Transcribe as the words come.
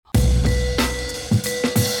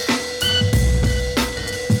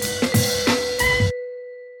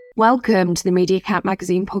Welcome to the Media Cat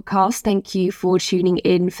Magazine podcast. Thank you for tuning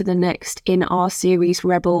in for the next in our series,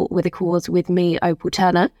 Rebel with a Cause, with me, Opal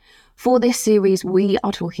Turner. For this series, we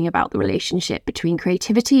are talking about the relationship between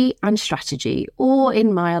creativity and strategy, or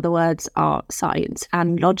in my other words, art, science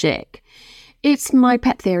and logic. It's my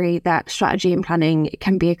pet theory that strategy and planning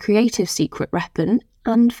can be a creative secret weapon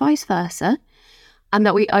and vice versa, and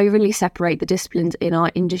that we overly separate the disciplines in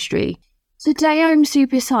our industry. Today, I'm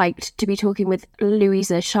super psyched to be talking with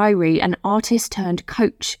Louisa Shaeri, an artist turned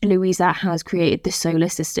coach. Louisa has created the Solar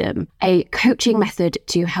System, a coaching method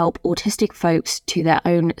to help autistic folks to their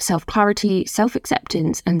own self-clarity,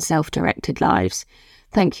 self-acceptance, and self-directed lives.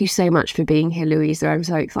 Thank you so much for being here, Louisa. I'm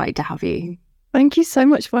so excited to have you. Thank you so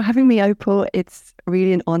much for having me, Opal. It's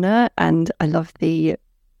really an honour, and I love the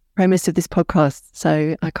premise of this podcast,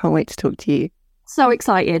 so I can't wait to talk to you. So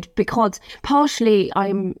excited because partially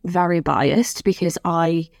I'm very biased because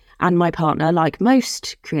I and my partner, like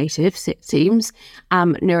most creatives, it seems,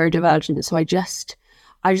 am neurodivergent. So I just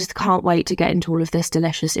can't wait to get into all of this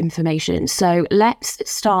delicious information. So let's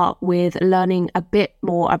start with learning a bit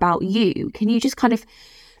more about you. Can you just kind of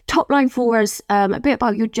top line for us a bit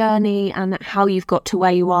about your journey and how you've got to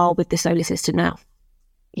where you are with the Solar System now?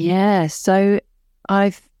 Yeah, so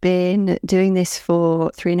I've been doing this for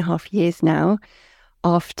 3.5 years now,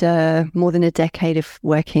 after more than a decade of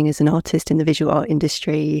working as an artist in the visual art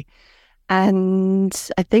industry. And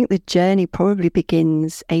I think the journey probably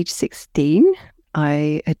begins age 16.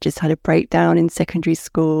 I had just had a breakdown in secondary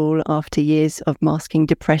school after years of masking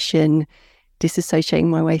depression, disassociating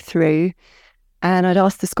my way through. And I'd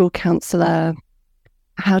asked the school counsellor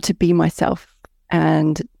how to be myself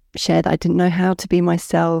and share that I didn't know how to be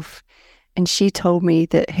myself. And she told me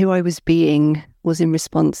that who I was being was in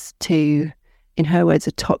response to, in her words,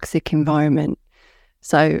 a toxic environment.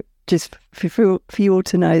 So just for you all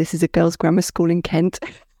to know, this is a girls' grammar school in Kent.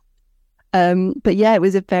 But yeah, it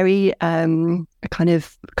was a very a kind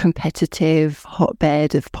of competitive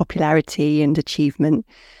hotbed of popularity and achievement.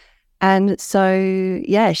 And so,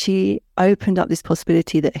 yeah, she opened up this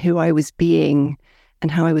possibility that who I was being and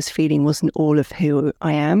how I was feeling wasn't all of who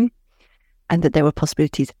I am, and that there were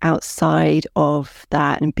possibilities outside of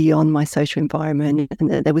that and beyond my social environment,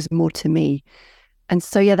 and that there was more to me. And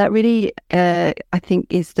so, yeah, that really, I think,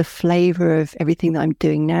 is the flavour of everything that I'm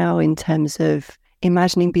doing now in terms of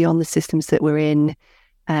imagining beyond the systems that we're in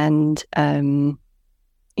and,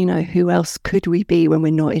 who else could we be when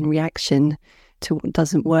we're not in reaction to what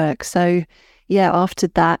doesn't work. So, yeah, after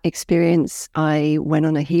that experience, I went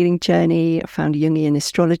on a healing journey. I found Jungian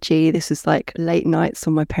astrology. This was like late nights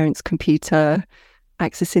on my parents' computer,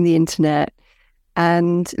 accessing the internet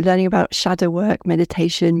and learning about shadow work,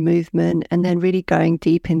 meditation, movement, and then really going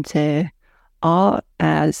deep into art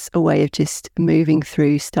as a way of just moving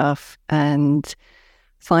through stuff and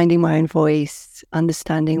finding my own voice,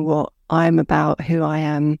 understanding what I'm about, who I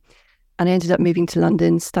am. And I ended up moving to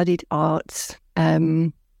London, studied art,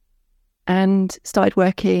 and started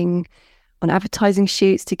working on advertising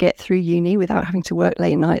shoots to get through uni without having to work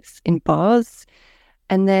late nights in bars.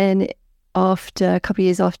 And then after a couple of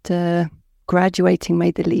years after graduating,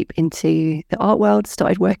 made the leap into the art world,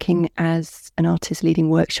 started working as an artist leading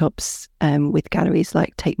workshops with galleries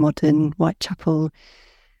like Tate Modern, Whitechapel.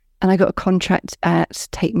 And I got a contract at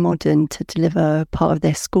Tate Modern to deliver part of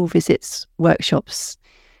their school visits workshops.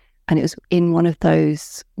 And it was in one of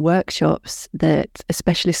those workshops that a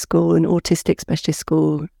specialist school, an autistic specialist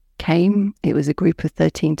school, came. It was a group of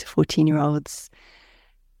 13 to 14-year-olds.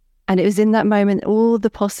 And it was in that moment, all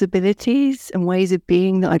the possibilities and ways of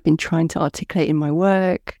being that I'd been trying to articulate in my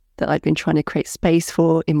work, that I'd been trying to create space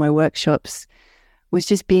for in my workshops, was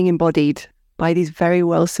just being embodied by these very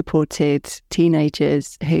well-supported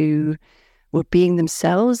teenagers who were being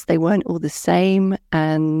themselves. They weren't all the same.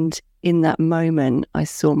 And in that moment, I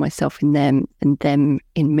saw myself in them and them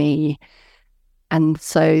in me. And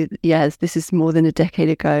so, yes, this is more than a decade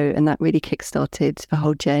ago, and that really kickstarted a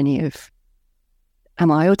whole journey of,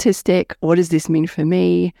 am I autistic? What does this mean for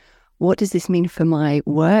me? What does this mean for my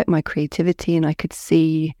work, my creativity? And I could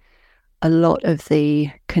see a lot of the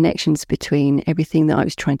connections between everything that I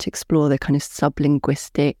was trying to explore, the kind of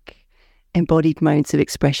sublinguistic, embodied modes of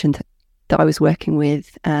expression that I was working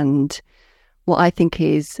with, and what I think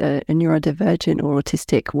is a neurodivergent or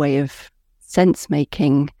autistic way of sense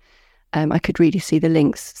making. I could really see the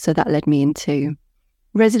links. So that led me into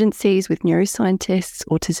residencies with neuroscientists,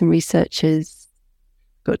 autism researchers,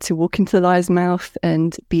 got to walk into the lion's mouth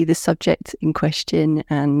and be the subject in question.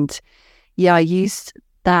 And yeah, I used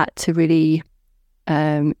that to really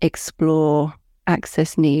explore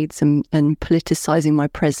access needs and politicizing my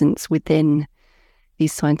presence within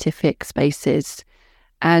these scientific spaces.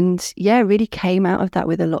 And yeah, really came out of that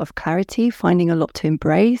with a lot of clarity, finding a lot to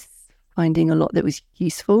embrace, finding a lot that was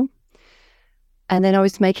useful. And then I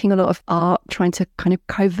was making a lot of art, trying to kind of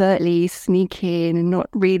covertly sneak in and not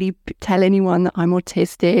really tell anyone that I'm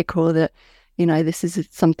autistic or that, this is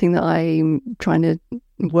something that I'm trying to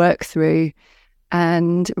work through,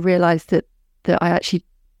 and realized that I actually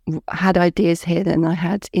had ideas here and I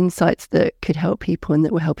had insights that could help people and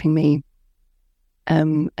that were helping me,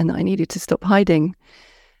 and that I needed to stop hiding.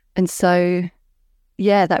 And so,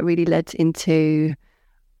 yeah, that really led into,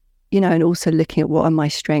 and also looking at what are my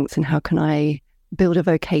strengths and how can I build a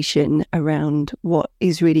vocation around what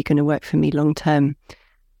is really going to work for me long term.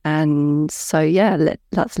 And so, yeah,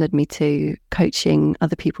 that's led me to coaching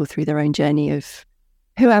other people through their own journey of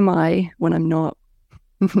who am I when I'm not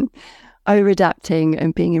over-adapting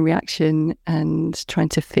and being in reaction and trying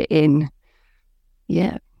to fit in.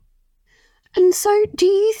 Yeah. And so do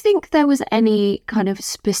you think there was any kind of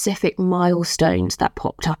specific milestones that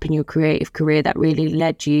popped up in your creative career that really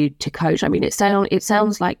led you to coach? I mean, it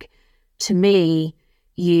sounds like, to me,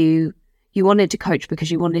 you wanted to coach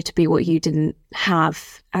because you wanted to be what you didn't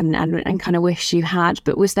have and kind of wish you had.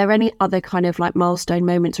 But was there any other kind of like milestone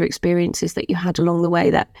moments or experiences that you had along the way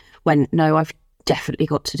that went, no, I've definitely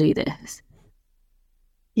got to do this?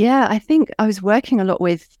 Yeah, I think I was working a lot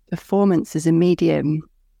with performance as a medium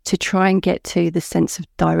to try and get to the sense of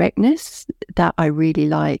directness that I really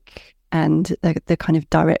like, and the kind of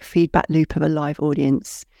direct feedback loop of a live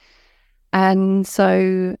audience. And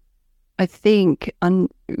so I think,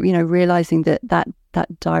 realizing that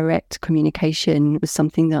direct communication was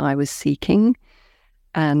something that I was seeking,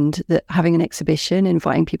 and that having an exhibition,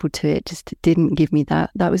 inviting people to it, just didn't give me that.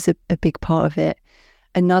 That was a big part of it.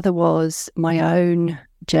 Another was my own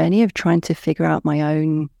journey of trying to figure out my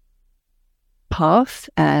own path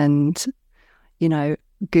and,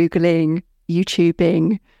 Googling,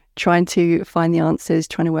 YouTubing, trying to find the answers,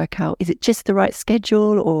 trying to work out, is it just the right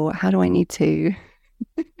schedule, or how do I need to,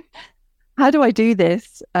 how do I do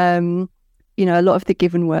this? A lot of the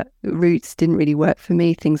given work routes didn't really work for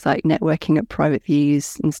me, things like networking at private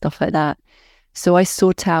views and stuff like that. So I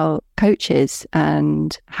sought out coaches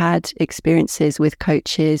and had experiences with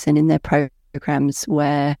coaches and in their programs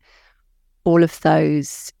where all of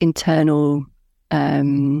those internal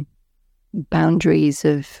boundaries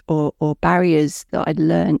or barriers that I'd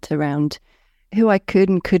learnt around who I could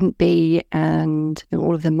and couldn't be, and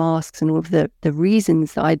all of the masks and all of the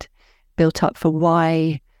reasons that I'd built up for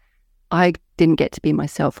why I didn't get to be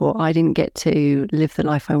myself, or I didn't get to live the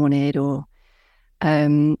life I wanted, or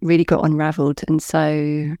really got unraveled. And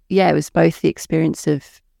so, yeah, it was both the experience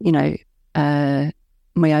of,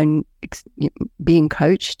 my own being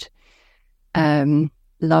coached,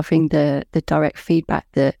 loving the direct feedback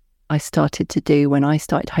that I started to do when I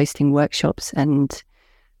started hosting workshops and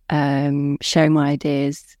sharing my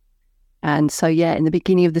ideas. And so, yeah, in the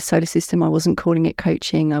beginning of the solar system, I wasn't calling it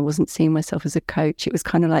coaching. I wasn't seeing myself as a coach. It was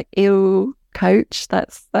kind of like, ew, coach,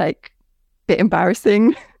 that's like a bit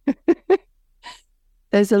embarrassing.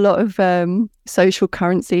 There's a lot of social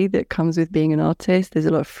currency that comes with being an artist. There's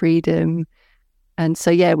a lot of freedom. And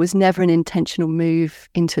so, yeah, it was never an intentional move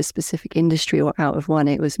into a specific industry or out of one.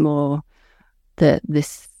 It was more that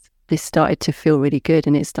this started to feel really good,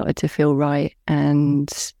 and it started to feel right. And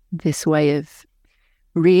this way of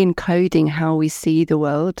re-encoding how we see the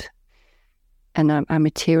world and our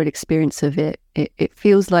material experience of it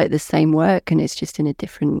feels like the same work, and it's just in a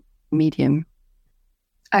different medium.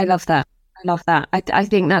 I love that. I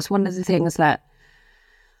think that's one of the things that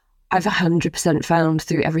I've 100% found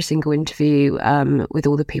through every single interview with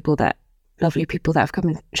all the lovely people that have come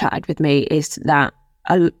and chatted with me, is that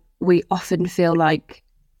we often feel like,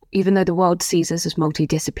 even though the world sees us as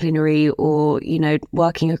multidisciplinary or,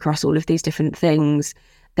 working across all of these different things,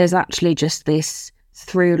 there's actually just this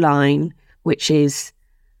through line, which is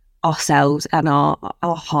ourselves and our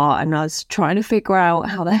heart, and us trying to figure out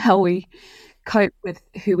how the hell we cope with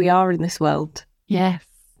who we are in this world. Yes.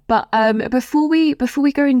 But before we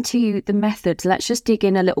go into the methods, let's just dig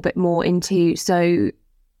in a little bit more into, so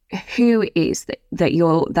who it is that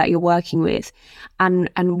you're working with, and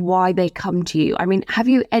why they come to you. I mean, have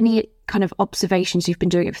you any kind of observations, you've been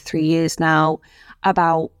doing it for 3 years now,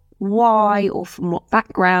 about why, or from what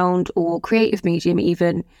background or creative medium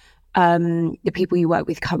even, the people you work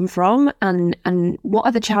with come from, and what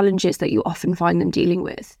are the challenges that you often find them dealing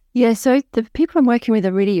with? Yeah, so the people I'm working with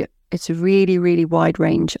it's a really, really wide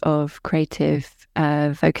range of creative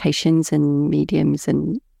vocations and mediums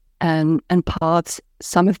and paths.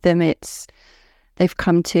 Some of them they've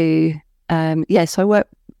come to, so I work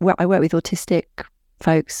with autistic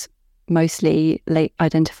folks, mostly late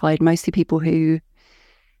identified, mostly people who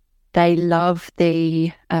They love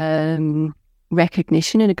the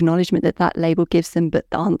recognition and acknowledgement that that label gives them, but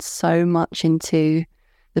aren't so much into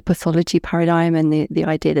the pathology paradigm and the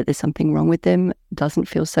idea that there's something wrong with them. Doesn't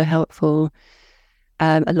feel so helpful.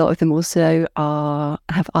 A lot of them also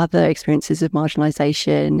have other experiences of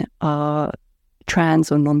marginalization, are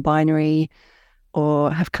trans or non-binary,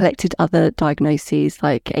 or have collected other diagnoses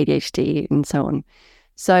like ADHD and so on.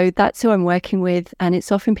 So that's who I'm working with. And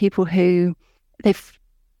it's often people who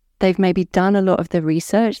they've maybe done a lot of the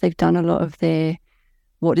research, they've done a lot of the,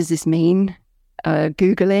 what does this mean?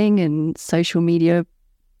 Googling and social media,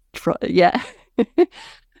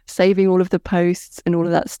 saving all of the posts and all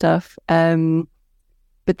of that stuff.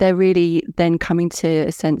 But they're really then coming to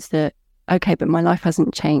a sense that, okay, but my life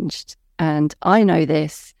hasn't changed. And I know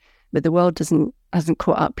this, but the world hasn't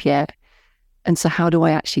caught up yet. And so how do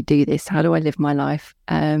I actually do this? How do I live my life?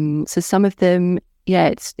 So some of them,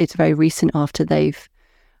 it's very recent after they've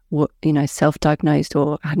self-diagnosed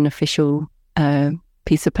or had an official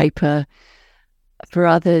piece of paper. For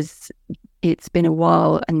others, it's been a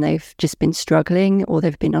while and they've just been struggling, or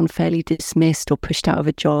they've been unfairly dismissed or pushed out of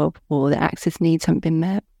a job, or their access needs haven't been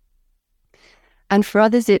met. And for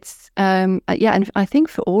others, it's, and I think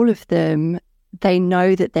for all of them, they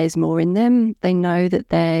know that there's more in them. They know that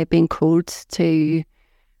they're being called to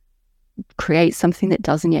create something that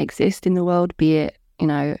doesn't yet exist in the world, be it,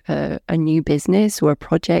 a new business or a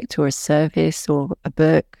project or a service or a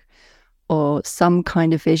book or some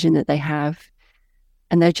kind of vision that they have.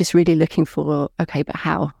 And they're just really looking for, okay, but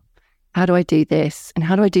how? How do I do this? And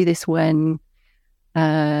how do I do this when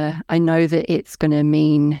I know that it's going to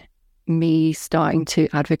mean me starting to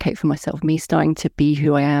advocate for myself, me starting to be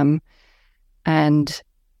who I am? And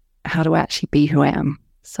how do I actually be who I am?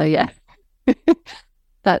 So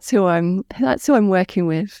that's who I'm working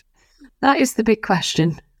with. That is the big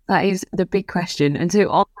question. That is the big question. And so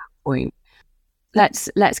on that point,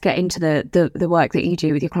 let's get into the work that you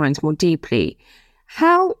do with your clients more deeply.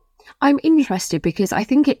 How I'm interested, because I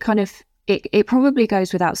think it kind of it probably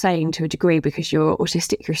goes without saying to a degree, because you're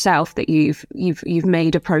autistic yourself, that you've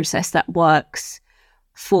made a process that works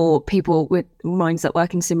for people with minds that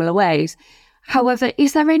work in similar ways. However,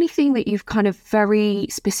 is there anything that you've kind of very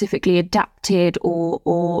specifically adapted,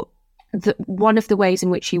 or one of the ways in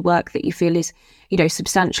which you work that you feel is,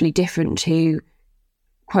 substantially different to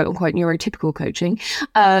quote unquote neurotypical coaching,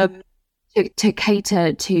 to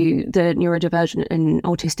cater to the neurodivergent and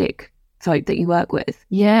autistic folk that you work with?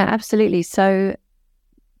 Yeah, absolutely. So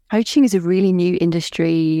coaching is a really new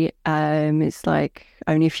industry. It's like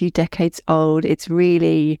only a few decades old. It's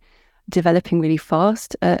really developing really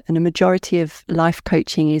fast. And a majority of life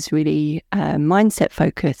coaching is really mindset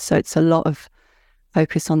focused. So it's a lot of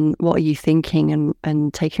focus on what are you thinking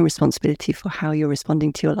and taking responsibility for how you're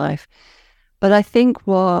responding to your life. But I think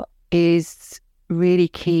what is really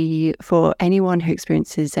key for anyone who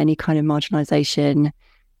experiences any kind of marginalization,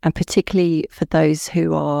 and particularly for those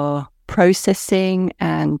who are processing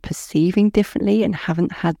and perceiving differently and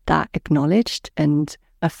haven't had that acknowledged and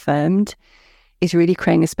affirmed, is really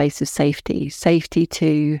creating a space of safety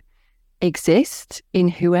to exist in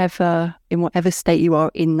whatever state you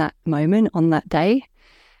are in that moment on that day.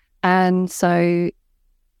 And so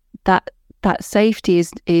that safety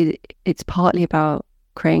it's partly about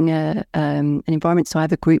creating an environment. So I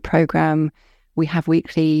have a group program. We have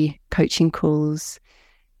weekly coaching calls.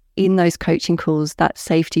 In those coaching calls, that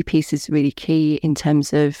safety piece is really key in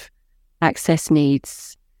terms of access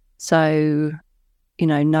needs. So,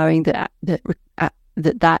 knowing that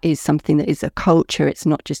is something that is a culture, it's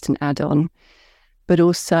not just an add-on. But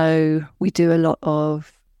also we do a lot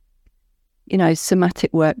of,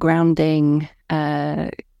 somatic work, grounding,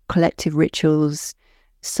 collective rituals,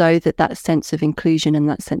 so that sense of inclusion and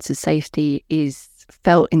that sense of safety is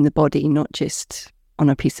felt in the body, not just on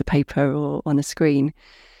a piece of paper or on a screen.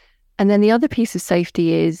 And then the other piece of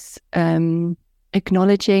safety is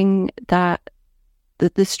acknowledging that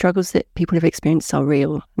the struggles that people have experienced are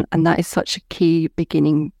real. And that is such a key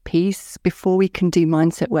beginning piece before we can do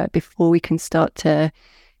mindset work, before we can start to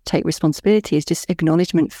take responsibility, is just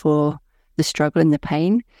acknowledgement for the struggle and the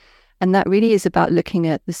pain. And that really is about looking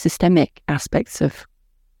at the systemic aspects of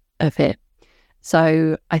it.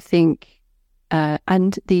 So I think,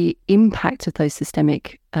 and the impact of those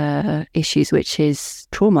systemic issues, which is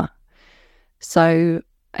trauma. So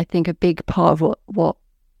I think a big part of what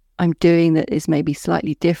I'm doing that is maybe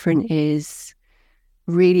slightly different is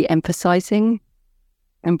really emphasizing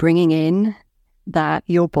and bringing in that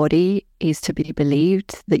your body is to be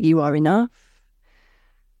believed, that you are enough.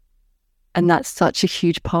 And that's such a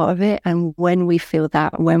huge part of it. And when we feel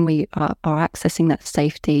that, when we are accessing that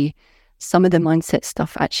safety, some of the mindset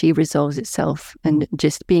stuff actually resolves itself, and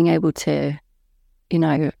just being able to,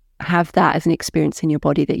 have that as an experience in your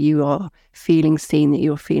body, that you are feeling seen, that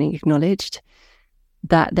you're feeling acknowledged,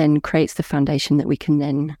 that then creates the foundation that we can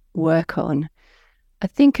then work on. I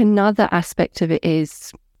think another aspect of it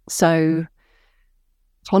is, so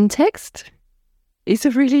context is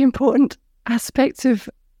a really important aspect of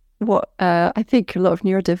what I think a lot of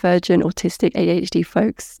neurodivergent, autistic, ADHD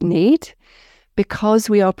folks need,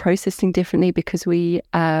 because we are processing differently, because we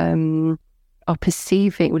are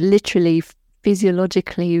perceiving, literally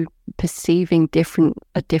physiologically perceiving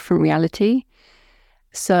a different reality.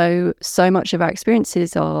 So much of our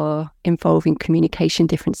experiences are involving communication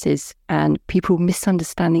differences and people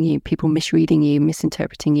misunderstanding you, people misreading you,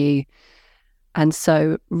 misinterpreting you. And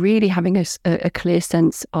so really having a clear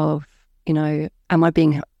sense of, am I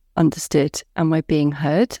being understood? Am I being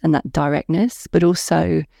heard? And that directness, but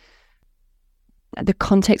also the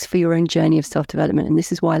context for your own journey of self-development. And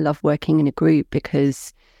this is why I love working in a group,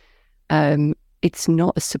 because it's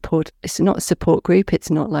not a support group. It's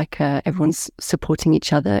not like everyone's supporting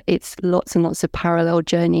each other. It's lots and lots of parallel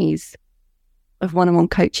journeys of one-on-one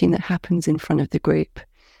coaching that happens in front of the group.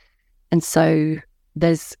 And so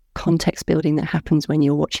there's context building that happens when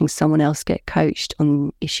you're watching someone else get coached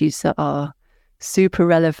on issues that are super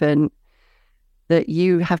relevant, that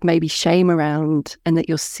you have maybe shame around, and that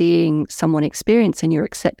you're seeing someone experience and you're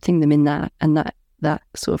accepting them in that, and that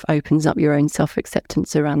sort of opens up your own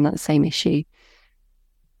self-acceptance around that same issue.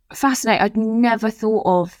 Fascinating. I'd never thought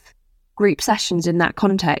of group sessions in that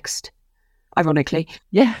context, ironically.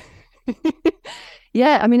 Yeah.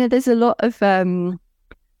 Yeah, I mean, there's a lot of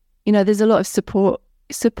there's a lot of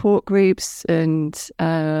support groups and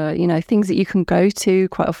things that you can go to.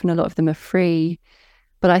 Quite often a lot of them are free,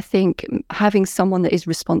 but I think having someone that is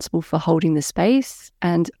responsible for holding the space,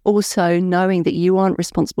 and also knowing that you aren't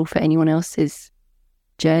responsible for anyone else's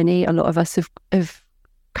journey. A lot of us have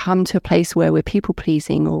come to a place where we're people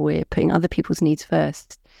pleasing, or we're putting other people's needs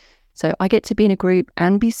first. So I get to be in a group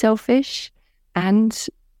and be selfish, and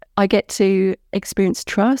I get to experience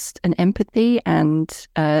trust and empathy and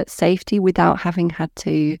safety without having had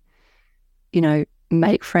to,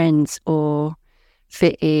 make friends or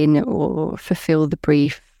fit in or fulfill the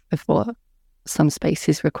brief of what some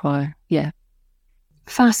spaces require. Yeah.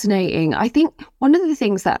 Fascinating. I think one of the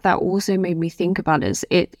things that also made me think about is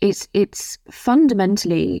it's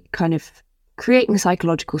fundamentally kind of creating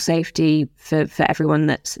psychological safety for everyone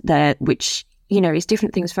that's there, which is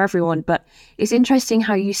different things for everyone. But it's interesting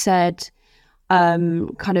how you said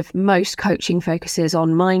kind of most coaching focuses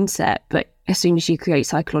on mindset, but as soon as you create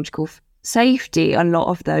psychological safety, a lot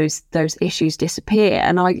of those issues disappear.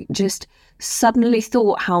 And I just suddenly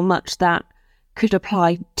thought how much that could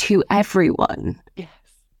apply to everyone. Yes.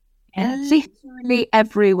 Literally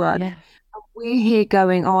everyone. Yeah. We're here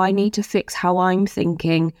going, I need to fix how I'm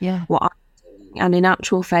thinking, what I'm doing. And in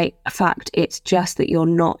actual fact, it's just that you're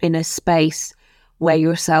not in a space where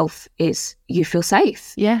you feel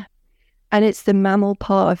safe. Yeah. And it's the mammal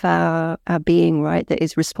part of our being, right, that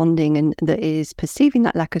is responding and that is perceiving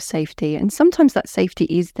that lack of safety. And sometimes that safety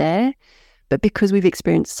is there, but because we've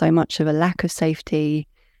experienced so much of a lack of safety,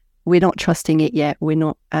 we're not trusting it yet. We're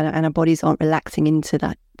not, and our bodies aren't relaxing into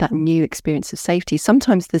that new experience of safety.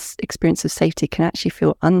 Sometimes this experience of safety can actually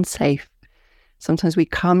feel unsafe. Sometimes we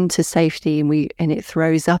come to safety and it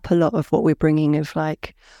throws up a lot of what we're bringing of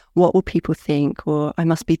like, what will people think? Or I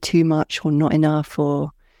must be too much or not enough,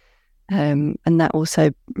 or and that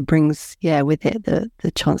also brings, with it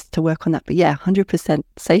the chance to work on that. But 100%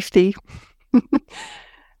 safety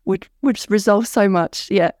would resolve so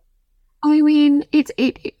much. Yeah. I mean,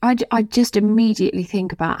 I just immediately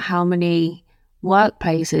think about how many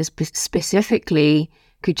workplaces specifically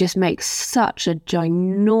could just make such a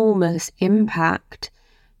ginormous impact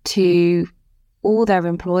to all their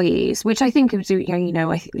employees, which I think is, I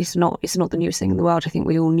think it's not the newest thing in the world. I think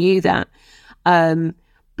we all knew that,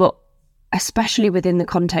 but especially within the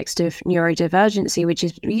context of neurodivergency, which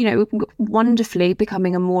is wonderfully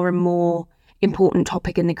becoming a more and more important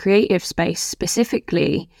topic in the creative space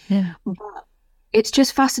specifically. Yeah. But it's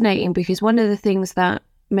just fascinating because one of the things that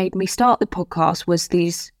made me start the podcast was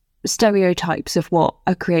these stereotypes of what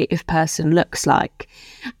a creative person looks like.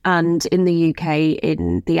 And in the UK,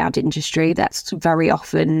 in the ad industry, that's very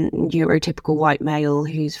often neurotypical white male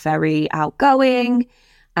who's very outgoing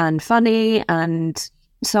and funny and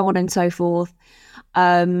so on and so forth.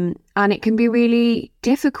 And it can be really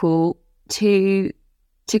difficult to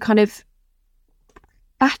kind of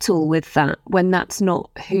battle with that when that's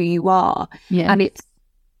not who you are. Yeah. And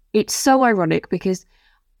it's so ironic because,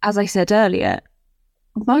 as I said earlier,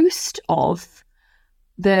 most of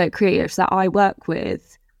the creatives that I work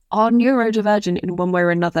with are neurodivergent in one way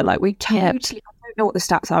or another. Like we totally, I don't know what the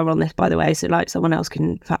stats are on this, by the way, so like someone else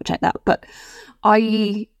can fact check that. But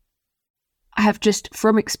I have just,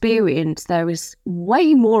 from experience, there is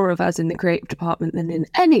way more of us in the creative department than in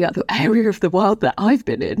any other area of the world that I've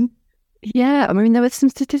been in. Yeah, I mean, there were some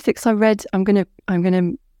statistics I read. I'm gonna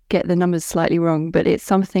get the numbers slightly wrong, but it's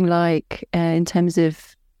something like in terms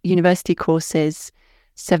of university courses,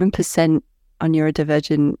 7% are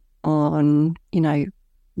neurodivergent on,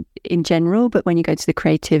 in general, but when you go to the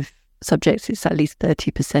creative subjects, it's at least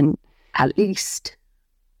 30%. At least,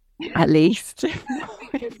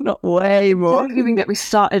 if not way more. Don't even get me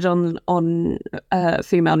started on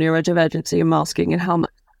female neurodivergency and masking and how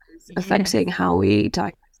much it's affecting how we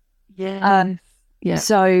diagnose. Yeah.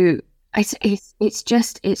 So it's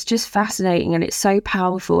just fascinating, and it's so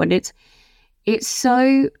powerful, and it's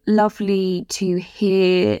so lovely to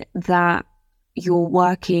hear that you're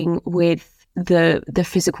working with the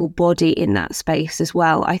physical body in that space as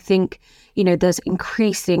well. I think, there's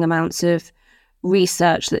increasing amounts of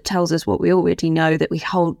research that tells us what we already know, that we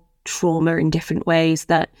hold trauma in different ways,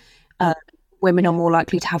 that women are more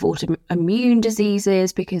likely to have autoimmune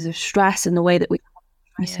diseases because of stress and the way that we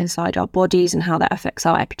stress inside our bodies and how that affects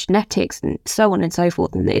our epigenetics and so on and so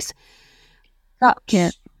forth. And there's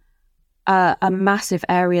such a massive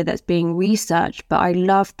area that's being researched, but I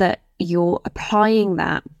love that you're applying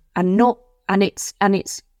that and it's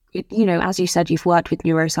as you said, you've worked with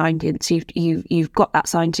neuroscientists, you've got that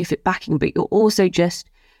scientific backing, but you're also just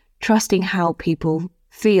trusting how people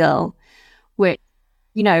feel, which,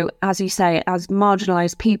 as you say, as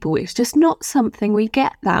marginalized people, it's just not something we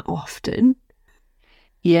get that often.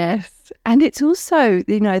 Yes. And it's also,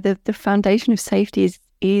 the foundation of safety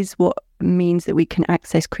is what means that we can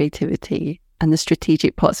access creativity and the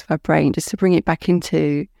strategic parts of our brain. Just to bring it back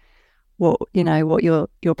into what your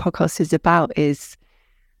podcast is about, is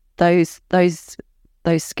those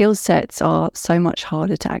skill sets are so much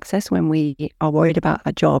harder to access when we are worried about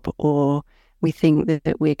a job, or we think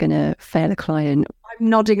that we're going to fail a client. I'm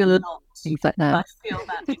nodding a lot. Things like that. I feel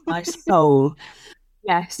that in my soul.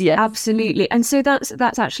 Yes, absolutely. And so that's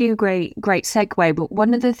actually a great segue. But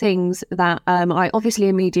one of the things that I obviously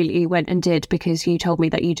immediately went and did, because you told me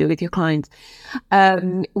that you do with your clients,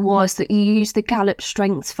 was that you use the Gallup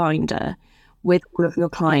Strengths Finder with all of your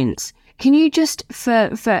clients. Can you just,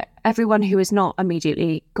 for everyone who has not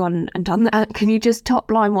immediately gone and done that, can you just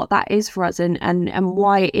top line what that is for us and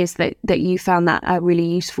why it is that you found that a really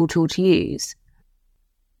useful tool to use?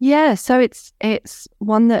 Yeah, so it's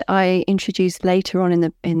one that I introduced later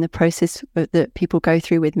on in the process that people go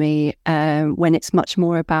through with me, when it's much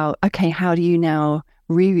more about, okay, how do you now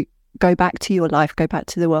go back to your life, go back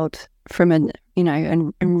to the world from and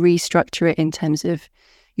restructure it in terms of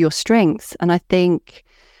your strengths. And I think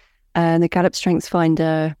the Gallup Strengths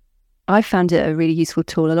Finder, I found it a really useful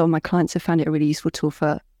tool. A lot of my clients have found it a really useful tool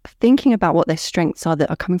for thinking about what their strengths are that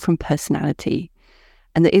are coming from personality,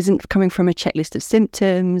 and that isn't coming from a checklist of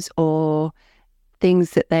symptoms or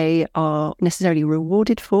things that they are necessarily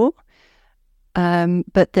rewarded for.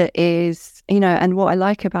 But that is, and what I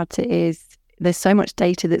like about it is there's so much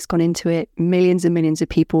data that's gone into it. Millions and millions of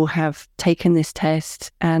people have taken this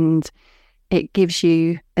test, and it gives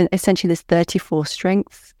you, essentially there's 34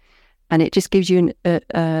 strengths, and it just gives you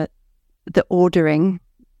the ordering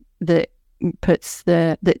that puts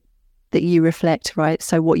that you reflect, right?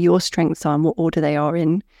 So what your strengths are and what order they are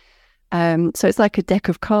in. So it's like a deck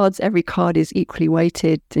of cards. Every card is equally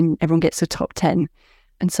weighted and everyone gets a top 10.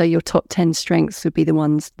 And so your top 10 strengths would be the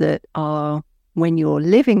ones that are, when you're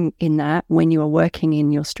living in that, when you are working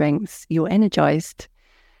in your strengths, you're energized.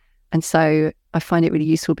 And so I find it really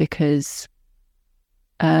useful because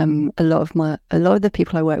a lot of the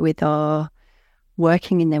people I work with are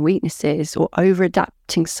working in their weaknesses or over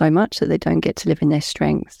adapting so much that they don't get to live in their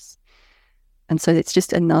strengths. And so it's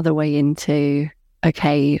just another way into,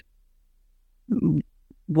 okay,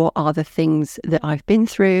 what are the things that I've been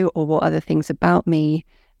through, or what are the things about me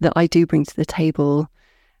that I do bring to the table?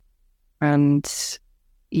 And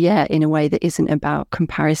in a way that isn't about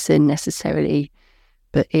comparison necessarily,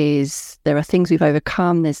 but there are things we've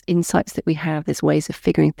overcome, there's insights that we have, there's ways of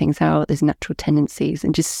figuring things out, there's natural tendencies,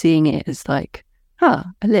 and just seeing it as like, a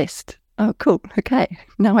list. Oh, cool. Okay.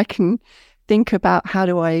 Now I can think about, how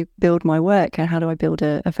do I build my work and how do I build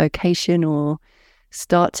a vocation or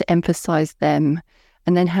start to emphasize them?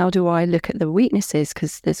 And then how do I look at the weaknesses?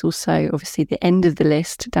 Because there's also obviously the end of the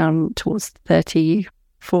list down towards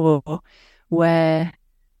 34, where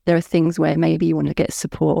there are things where maybe you want to get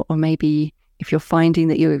support, or maybe if you're finding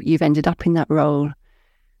that you've ended up in that role,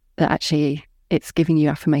 that actually it's giving you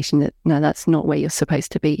affirmation that no, that's not where you're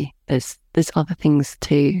supposed to be. There's other things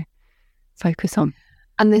to focus on.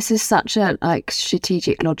 And this is such a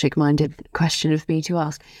strategic, logic-minded question of me to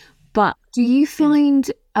ask. But do you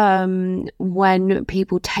find when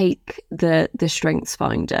people take the Strengths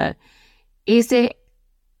Finder, is it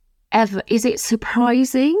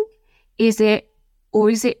surprising? Is it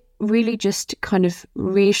really just kind of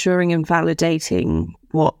reassuring and validating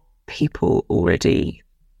what people already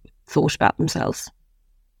thought about themselves?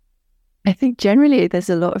 I think generally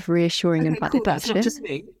there's a lot of reassuring and validation. Cool. That's not just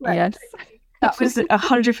me. Right. Yes. That was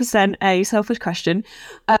 100% a selfish question.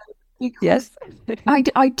 Yes.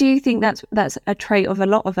 I do think that's a trait of a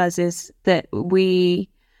lot of us, is that we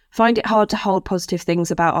find it hard to hold positive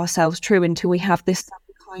things about ourselves true until we have this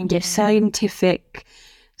kind of scientific,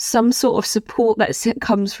 some sort of support that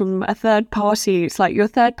comes from a third party. It's like you're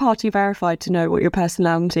third party verified to know what your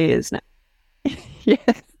personality is now.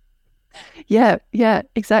 Yes. Yeah,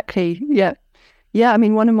 exactly. Yeah. I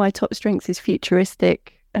mean, one of my top strengths is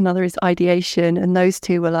futuristic, another is ideation, and those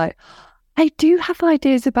two were like, I do have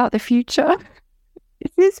ideas about the future.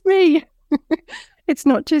 It's me. It's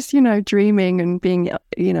not just, dreaming and being,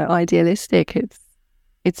 idealistic.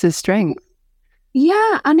 It's a strength.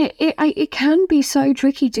 Yeah, and it can be so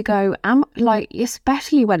tricky to go,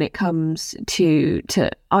 especially when it comes to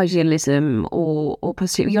idealism or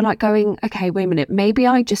positive. You're like going, okay, wait a minute, maybe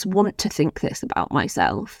I just want to think this about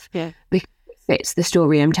myself. Yeah, because it fits the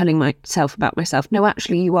story I'm telling myself about myself. No,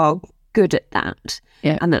 actually, you are good at that,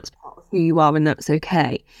 and that's part of who you are, and that's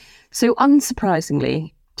okay. So,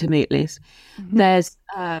 unsurprisingly, to me at least, there's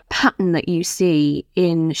a pattern that you see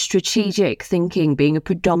in strategic thinking being a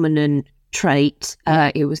predominant trait.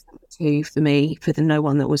 It was number 2 for me, for the no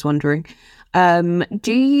one that was wondering.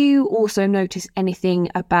 Do you also notice anything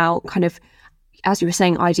about kind of, as you were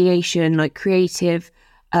saying, ideation, like creative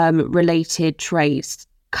related traits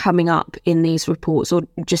coming up in these reports, or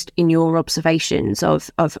just in your observations of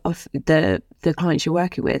the clients you're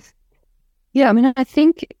working with? Yeah, I mean, I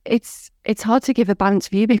think it's hard to give a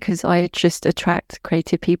balanced view because I just attract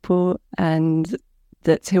creative people, and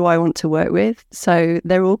that's who I want to work with. So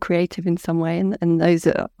they're all creative in some way, and those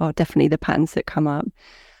are definitely the patterns that come up.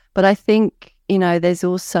 But I think, there's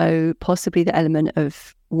also possibly the element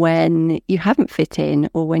of when you haven't fit in,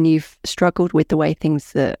 or when you've struggled with the way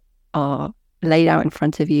things that are laid out in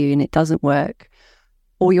front of you and it doesn't work,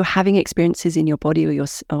 or you're having experiences in your body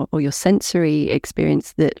or your sensory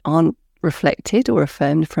experience that aren't reflected or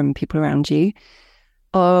affirmed from people around you,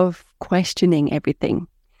 of questioning everything.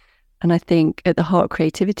 And I think at the heart of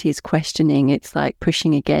creativity is questioning. It's like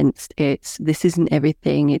pushing against. This isn't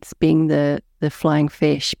everything. It's being the flying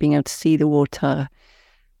fish, being able to see the water.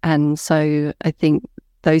 And so I think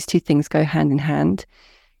those two things go hand in hand.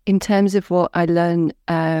 In terms of what I learned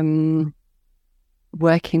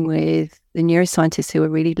working with the neuroscientists who are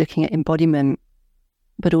really looking at embodiment,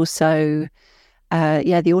 but also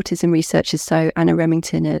the autism researchers. So Anna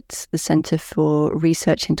Remington at the Centre for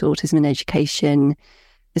Research into Autism and Education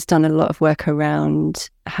has done a lot of work around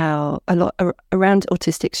around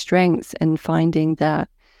autistic strengths, and finding that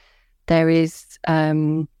there is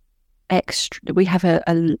we have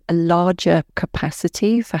a larger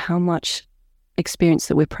capacity for how much experience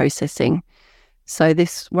that we're processing. So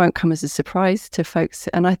this won't come as a surprise to folks,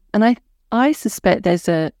 and I suspect there's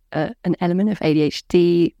an element of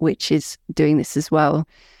ADHD which is doing this as well,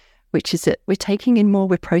 which is that we're taking in more,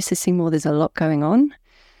 we're processing more, there's a lot going on.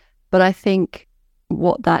 But I think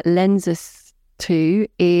what that lends us to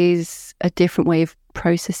is a different way of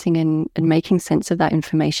processing and making sense of that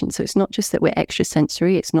information. So it's not just that we're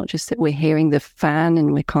extrasensory, it's not just that we're hearing the fan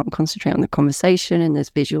and we can't concentrate on the conversation and there's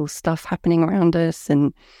visual stuff happening around us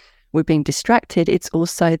and we're being distracted. It's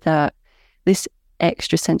also that this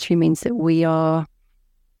extrasensory means that we are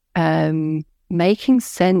making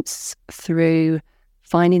sense through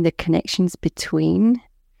finding the connections between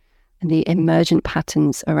the emergent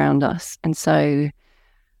patterns around us. And so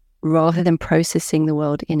rather than processing the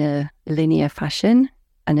world in a linear fashion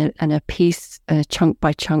and a piece, a chunk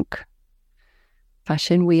by chunk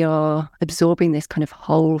fashion, we are absorbing this kind of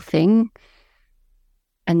whole thing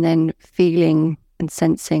and then feeling and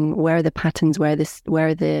sensing where are the patterns, where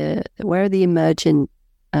are the emergent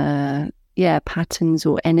patterns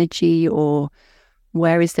or energy, or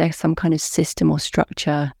where is there some kind of system or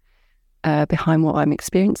structure behind what I'm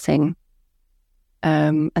experiencing.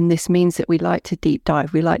 And this means that we like to deep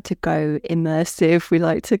dive, we like to go immersive, we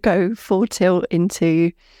like to go full tilt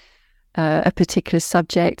into a particular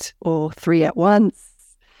subject or 3 at once.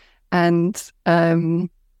 And and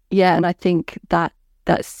I think that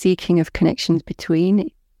seeking of connections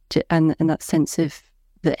between and that sense of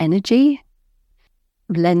the energy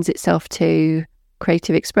lends itself to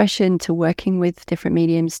creative expression, to working with different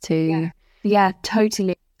mediums, to yeah,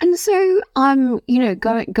 totally. And so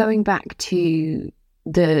going back to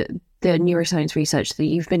the neuroscience research that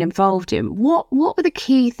you've been involved in, what were the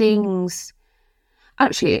key things?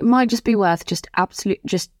 Actually, it might just be worth just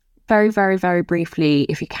very, very, very briefly,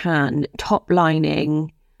 if you can, top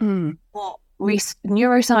lining what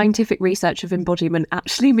neuroscientific research of embodiment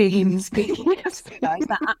actually means. Because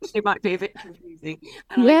that actually might be a bit confusing.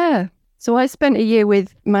 So I spent a year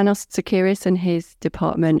with Manos Tsakiris and his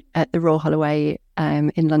department at the Royal Holloway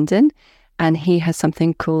in London, and he has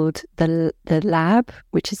something called the Lab,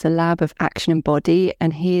 which is the Lab of Action and Body,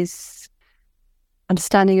 and his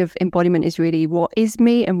understanding of embodiment is really what is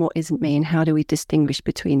me and what isn't me, and how do we distinguish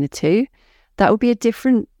between the two. That would be a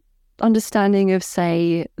different understanding of,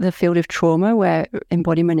 say, the field of trauma, where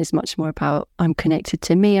embodiment is much more about I'm connected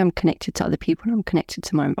to me, I'm connected to other people, and I'm connected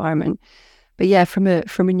to my environment. But yeah, from a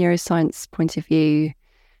neuroscience point of view,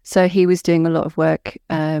 so he was doing a lot of work,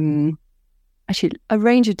 actually a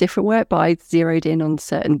range of different work, but I zeroed in on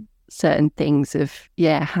certain things of,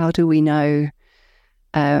 how do we know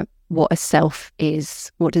what a self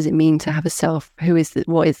is? What does it mean to have a self?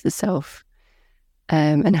 What is the self?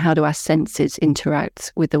 And how do our senses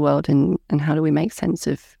interact with the world, and how do we make sense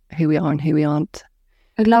of who we are and who we aren't?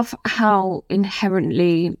 I love how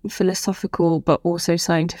inherently philosophical but also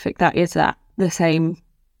scientific that is at the same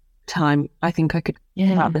time. I think I could talk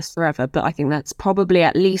about this forever, but I think that's probably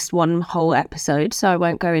at least one whole episode, so I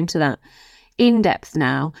won't go into that in depth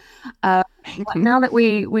now. Now that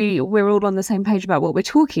we're all on the same page about what we're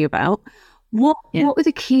talking about, what were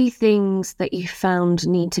the key things that you found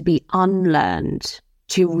need to be unlearned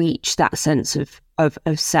to reach that sense of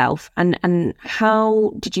self, and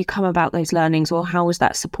how did you come about those learnings, or how was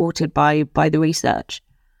that supported by the research?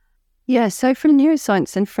 So from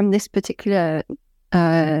neuroscience and from this particular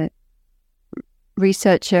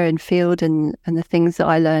researcher and field, and the things that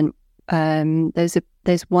I learned,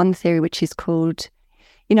 there's one theory which is called,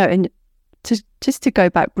 and just to go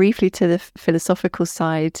back briefly to the philosophical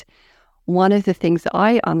side, one of the things that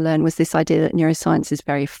I unlearned was this idea that neuroscience is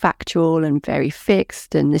very factual and very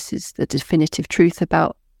fixed, and this is the definitive truth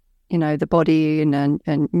about, the body and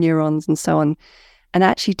neurons and so on. And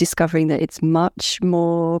actually discovering that it's much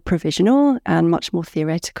more provisional and much more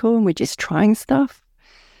theoretical, and we're just trying stuff.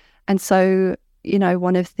 And so,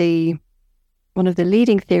 one of the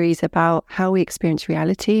leading theories about how we experience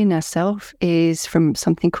reality in ourselves is from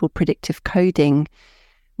something called predictive coding,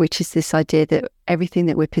 which is this idea that everything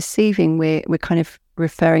that we're perceiving, we're kind of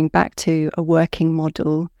referring back to a working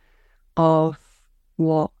model of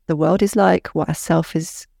what the world is like, what our self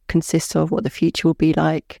consists of, what the future will be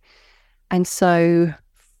like. And so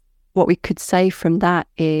what we could say from that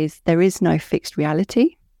is there is no fixed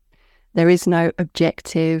reality. There is no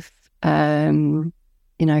objective,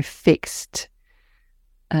 fixed,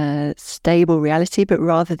 stable reality, but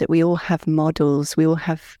rather that we all have models. We all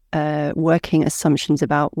have working assumptions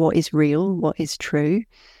about what is real, what is true.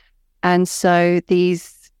 And so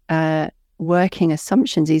these working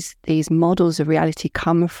assumptions, these models of reality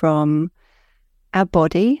come from our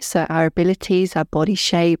body, so our abilities, our body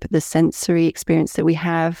shape, the sensory experience that we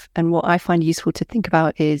have. And what I find useful to think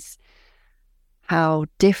about is how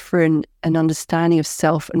different an understanding of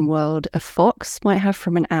self and world a fox might have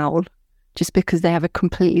from an owl, just because they have a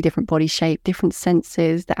completely different body shape, different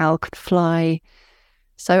senses. The owl could fly.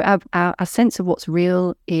 So our sense of what's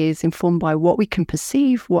real is informed by what we can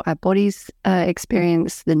perceive, what our bodies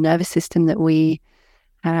experience, the nervous system that we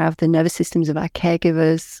have, the nervous systems of our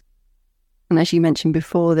caregivers. And as you mentioned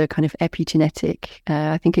before, the kind of epigenetic,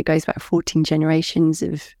 I think it goes back 14 generations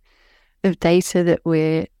of data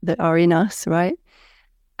that are in us, right?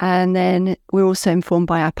 And then we're also informed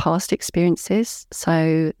by our past experiences.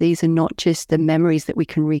 So these are not just the memories that we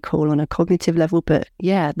can recall on a cognitive level, but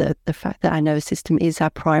the fact that our nervous system is our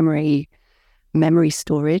primary memory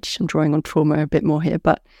storage. I'm drawing on trauma a bit more here,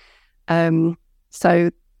 but so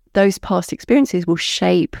those past experiences will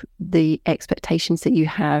shape the expectations that you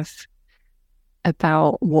have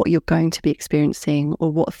about what you're going to be experiencing or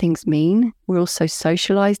what things mean. We're also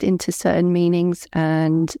socialized into certain meanings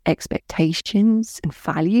and expectations and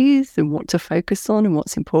values and what to focus on and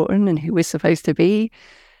what's important and who we're supposed to be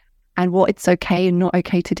and what it's okay and not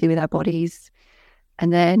okay to do with our bodies.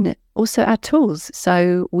 And then also our tools.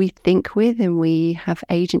 So we think with and we have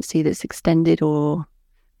agency that's extended or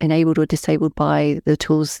enabled or disabled by the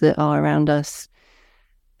tools that are around us.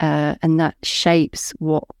 And that shapes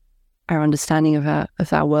what our understanding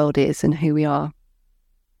of our world is and who we are.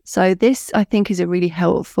 So this, I think, is a really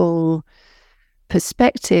helpful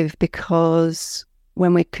perspective, because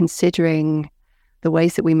when we're considering the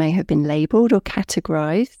ways that we may have been labelled or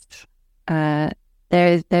categorised.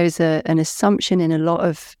 There's an assumption in a lot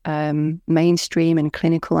of mainstream and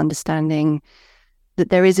clinical understanding that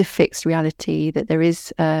there is a fixed reality, that there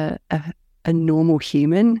is a normal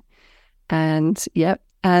human, and that,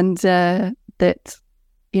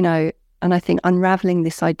 you know, and I think unraveling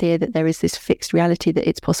this idea that there is this fixed reality, that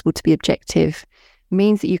it's possible to be objective,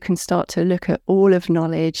 means that you can start to look at all of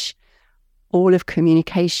knowledge, all of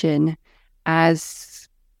communication as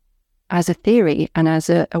a theory and as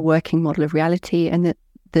a working model of reality, and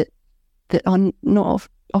that are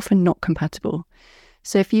often not compatible.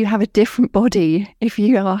 So if you have a different body, if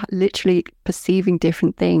you are literally perceiving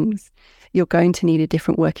different things, you're going to need a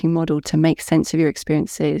different working model to make sense of your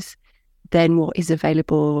experiences than what is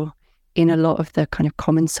available in a lot of the kind of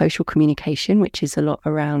common social communication, which is a lot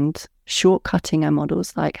around shortcutting our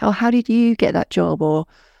models, like, oh, how did you get that job? Or,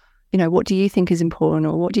 you know, what do you think is important?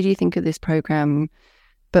 Or what did you think of this program?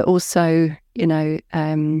 But also, you know,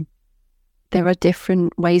 there are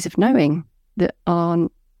different ways of knowing that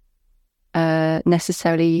aren't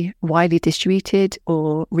necessarily widely distributed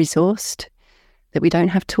or resourced, that we don't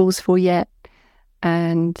have tools for yet,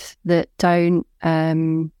 and that don't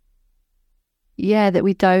that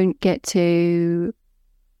we don't get to,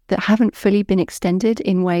 that haven't fully been extended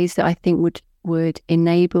in ways that I think would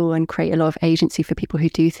enable and create a lot of agency for people who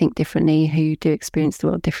do think differently, who do experience the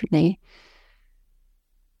world differently.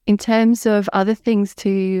 In terms of other things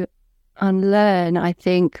to unlearn, I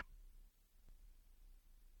think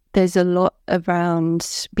there's a lot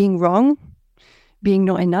around being wrong, being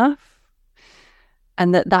not enough,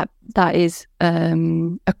 and that is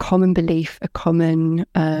a common belief, a common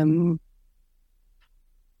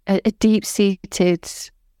a deep-seated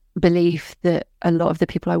belief that a lot of the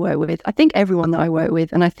people I work with, I think everyone that I work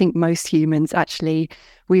with, and I think most humans actually,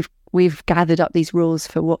 we've gathered up these rules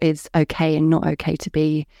for what is okay and not okay to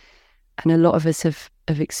be. And a lot of us have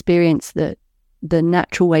experienced that the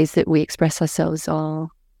natural ways that we express ourselves are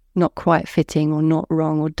not quite fitting, or not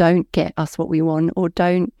wrong, or don't get us what we want, or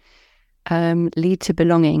don't lead to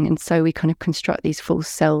belonging. And so we kind of construct these false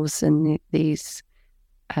selves and these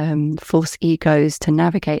false egos to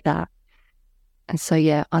navigate that. And so,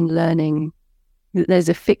 yeah, unlearning that there's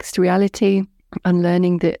a fixed reality,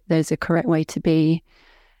 unlearning that there's a correct way to be,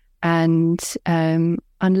 and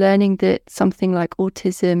unlearning that something like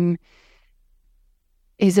autism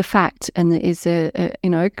is a fact, and that is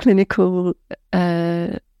a clinical,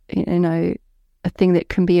 a thing that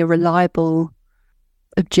can be a reliable,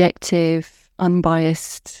 objective,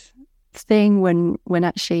 unbiased thing. When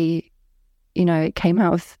actually, you know, it came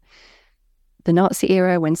out of the Nazi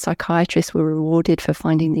era, when psychiatrists were rewarded for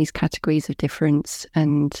finding these categories of difference.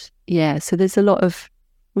 And yeah, so there's a lot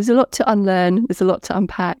to unlearn, there's a lot to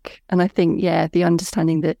unpack. And I think, yeah, the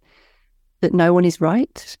understanding that no one is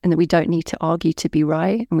right, and that we don't need to argue to be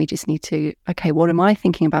right, and we just need to, okay, what am I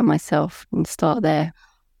thinking about myself, and start there.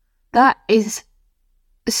 That is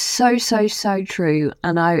so true.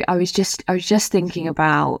 And I was just thinking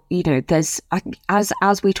about, you know, there's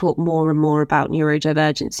as we talk more and more about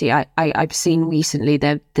neurodivergency, I've seen recently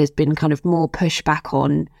there's been kind of more pushback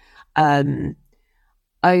on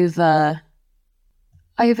over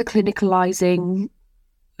clinicalizing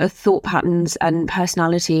thought patterns and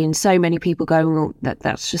personality, and so many people going, well,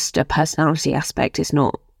 that's just a personality aspect, it's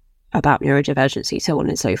not about neurodivergency, so on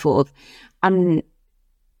and so forth. And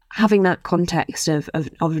having that context of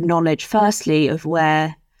knowledge, firstly, of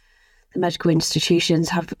where the medical institutions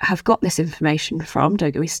have got this information from,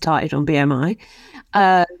 don't get me started on BMI,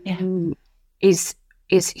 is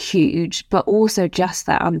huge. But also just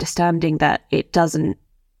that understanding that it doesn't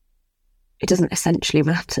essentially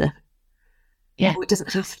matter. Yeah. Or it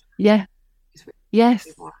doesn't have to. Yeah. Yes.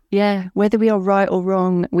 Yeah. Whether we are right or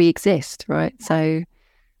wrong, we exist, right? So.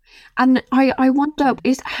 And I wonder,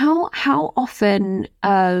 how often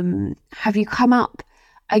have you come up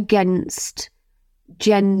against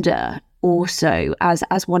gender also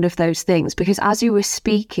as one of those things? Because as you were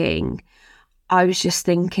speaking, I was just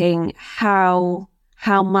thinking how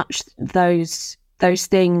much those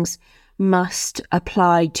things must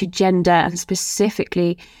apply to gender, and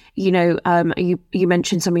specifically, you know, you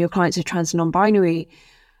mentioned some of your clients are trans and non-binary.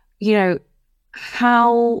 You know,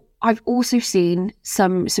 how I've also seen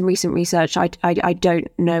some recent research. I don't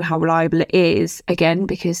know how reliable it is, again,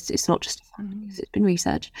 because it's not just because it's been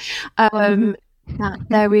researched. That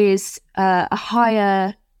there is a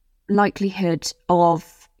higher likelihood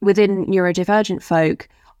of, within neurodivergent folk,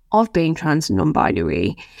 of being trans and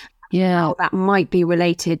non-binary. Yeah, how that might be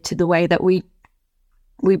related to the way that we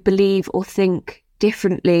believe or think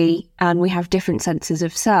differently and we have different senses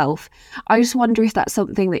of self. I just wonder if that's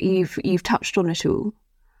something that you've touched on at all.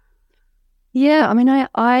 Yeah, I mean,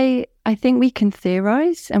 I think we can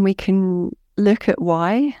theorize and we can look at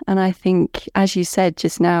why. And I think, as you said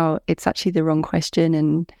just now, it's actually the wrong question,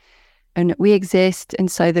 and we exist.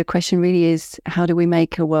 And so the question really is, how do we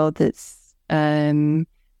make a world that's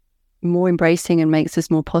more embracing and makes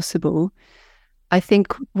us more possible? I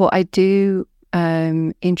think what I do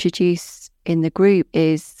introduce in the group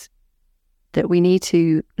is that we need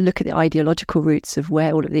to look at the ideological roots of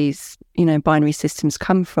where all of these, binary systems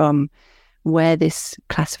come from, where this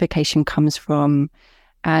classification comes from.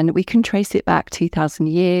 And we can trace it back 2,000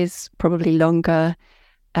 years, probably longer,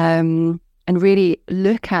 and really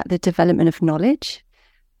look at the development of knowledge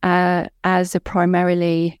as a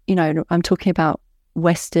primarily, I'm talking about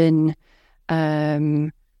Western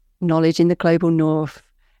knowledge in the global North.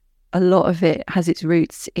 A lot of it has its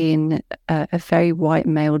roots in a very white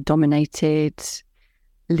male-dominated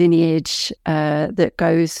lineage that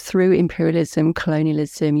goes through imperialism,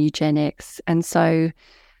 colonialism, eugenics. And so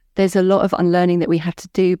there's a lot of unlearning that we have to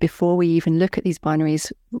do before we even look at these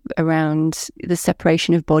binaries around the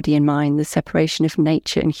separation of body and mind, the separation of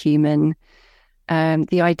nature and human,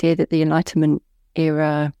 the idea that the Enlightenment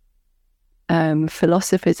era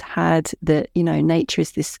philosophers had that, nature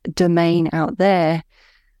is this domain out there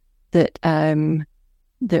that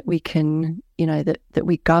we can, that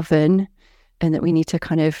we govern, and that we need to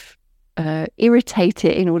kind of irritate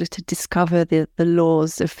it in order to discover the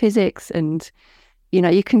laws of physics. And,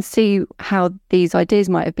 you can see how these ideas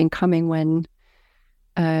might have been coming when,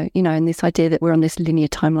 and this idea that we're on this linear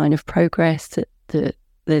timeline of progress, that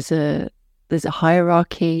there's a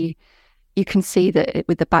hierarchy. You can see that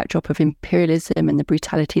with the backdrop of imperialism and the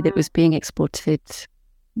brutality that was being exported,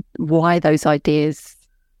 why those ideas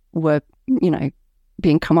were,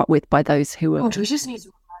 being come up with by those who were. We just need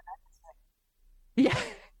to. Yeah.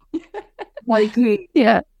 Like,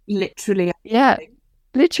 yeah. Literally. Yeah.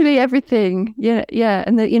 Literally everything. Yeah. Yeah.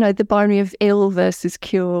 And the binary of ill versus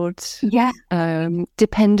cured. Yeah.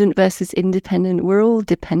 Dependent versus independent. We're all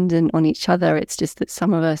dependent on each other. It's just that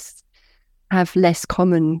some of us have less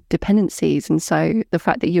common dependencies. And so the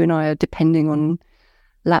fact that you and I are depending on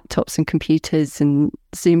laptops and computers and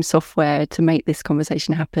Zoom software to make this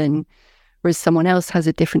conversation happen, whereas someone else has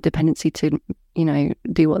a different dependency to,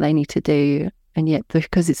 do what they need to do. And yet,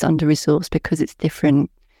 because it's under-resourced, because it's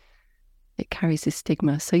different, it carries this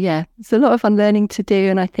stigma. So yeah, there's a lot of unlearning to do.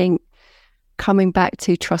 And I think coming back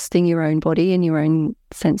to trusting your own body and your own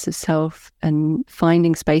sense of self and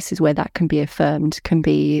finding spaces where that can be affirmed can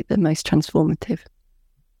be the most transformative.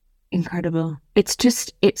 Incredible. There's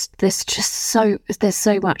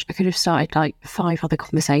so much. I could have started like 5 other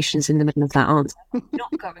conversations in the middle of that answer.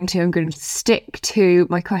 I'm going to stick to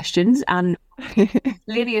my questions and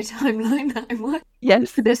linear timeline that I'm working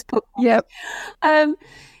for this book. Yep.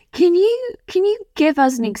 Can you give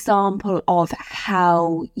us an example of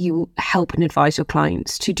how you help and advise your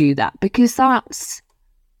clients to do that? Because that's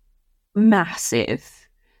massive.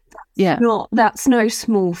 That's no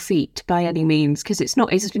small feat by any means, because it's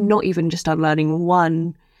not even just unlearning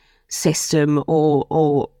one system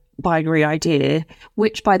or binary idea,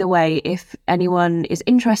 which, by the way, if anyone is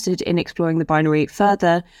interested in exploring the binary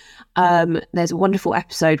further, there's a wonderful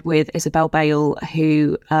episode with Isabel Bale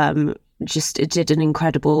who just did an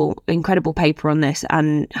incredible paper on this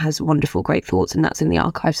and has wonderful, great thoughts, and that's in the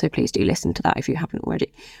archive, so please do listen to that if you haven't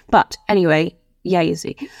already. But anyway, yay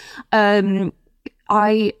Izzy.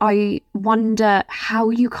 I wonder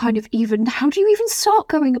how do you even start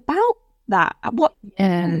going about that?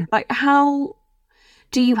 How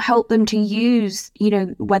do you help them to use,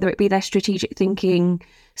 whether it be their strategic thinking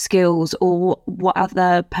skills or what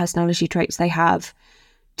other personality traits they have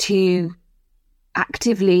to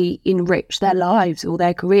actively enrich their lives or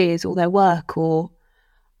their careers or their work, or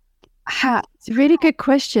how? It's a really good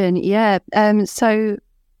question. Yeah. So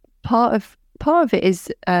part of it is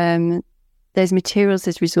there's materials,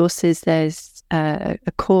 there's resources, there's a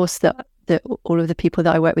course that all of the people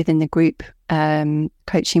that I work with in the group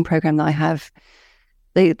coaching program that I have,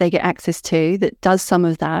 they get access to that does some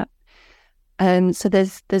of that. So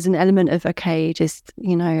there's an element of, just,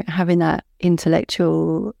 having that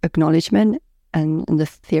intellectual acknowledgement and the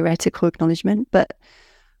theoretical acknowledgement. But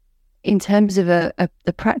in terms of the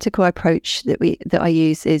practical approach that I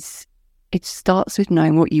use is, it starts with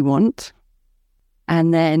knowing what you want.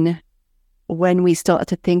 And then when we start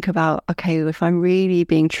to think about, if I'm really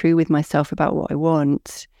being true with myself about what I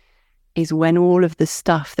want, is when all of the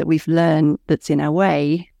stuff that we've learned that's in our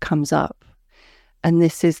way comes up. And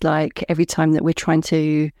this is like every time that we're trying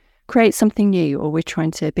to create something new, or we're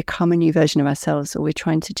trying to become a new version of ourselves, or we're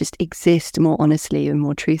trying to just exist more honestly and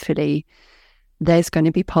more truthfully, there's going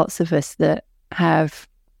to be parts of us that have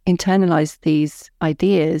internalized these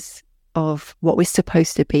ideas of what we're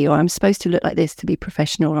supposed to be, or I'm supposed to look like this to be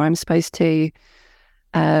professional, or I'm supposed to,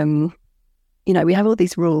 we have all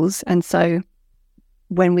these rules. And so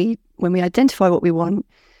when we identify what we want,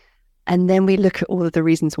 and then we look at all of the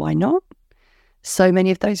reasons why not, so many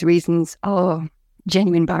of those reasons are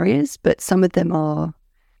genuine barriers, but some of them are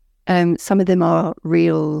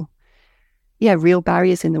real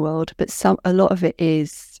barriers in the world. But a lot of it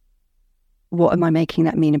is, what am I making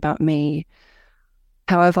that mean about me?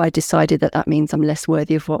 How have I decided that means I'm less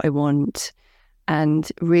worthy of what I want?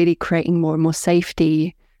 And really creating more and more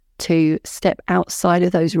safety to step outside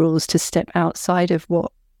of those rules, to step outside of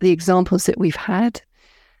what the examples that we've had,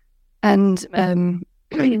 and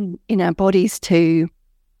in our bodies, to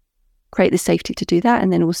create the safety to do that,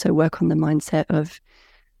 and then also work on the mindset of,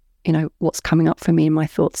 what's coming up for me in my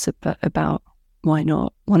thoughts about why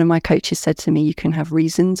not. One of my coaches said to me, you can have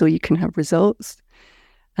reasons or you can have results.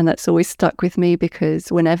 And that's always stuck with me,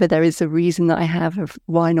 because whenever there is a reason that I have of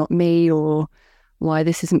why not me, or why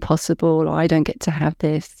this isn't possible, or I don't get to have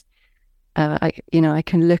this, I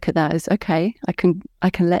can look at that as, okay, I can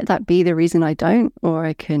let that be the reason I don't, or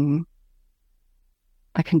I can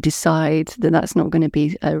decide that that's not going to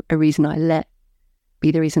be a reason I let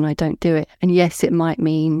be the reason I don't do it. And yes, it might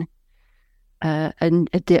mean a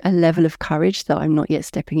level of courage that I'm not yet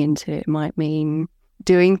stepping into. It might mean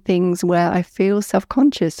doing things where I feel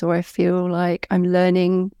self-conscious, or I feel like I'm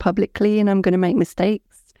learning publicly and I'm going to make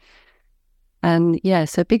mistakes. And yeah,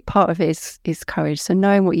 so a big part of it is courage. So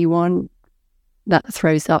knowing what you want, that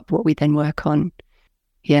throws up what we then work on.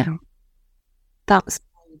 Yeah. That's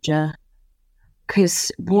major.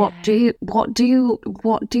 Because what do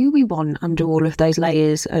we want under all of those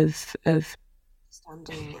layers of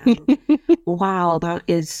standing? Wow, that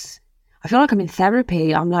is. I feel like I'm in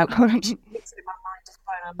therapy. I'm like, in my mind, just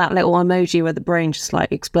going on that little emoji where the brain just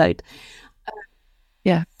like explodes.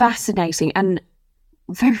 Yeah, fascinating, and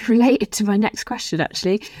very related to my next question,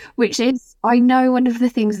 actually, which is, I know one of the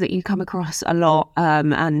things that you come across a lot,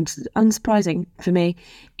 and unsurprising for me,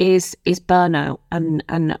 is burnout and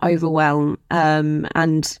overwhelm,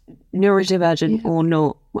 and neurodivergent or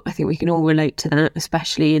not. I think we can all relate to that,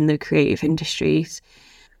 especially in the creative industries.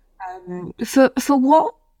 Is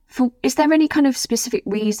there any kind of specific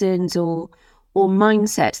reasons or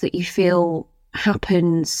mindsets that you feel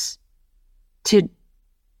happens to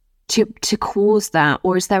cause that,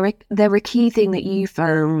 or is there a key thing that you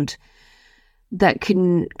found that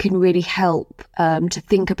can really help to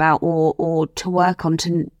think about or to work on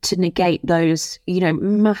to negate those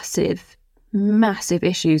massive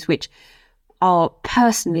issues, which are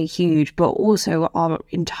personally huge, but also our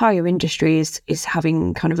entire industry is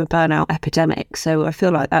having kind of a burnout epidemic. So I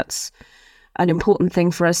feel like that's an important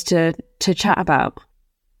thing for us to chat about.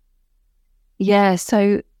 Yeah,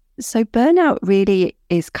 so burnout really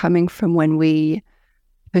is coming from when we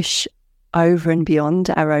push over and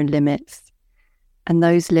beyond our own limits. And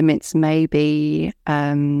those limits may be,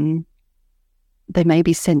 they may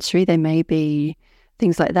be sensory, they may be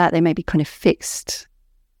things like that. They may be kind of fixed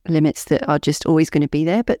limits that are just always going to be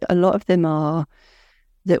there. But a lot of them are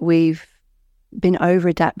that we've been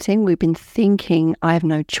over-adapting. We've been thinking, I have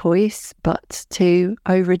no choice but to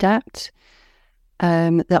over-adapt.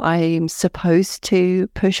 That I'm supposed to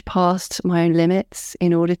push past my own limits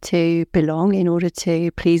in order to belong, in order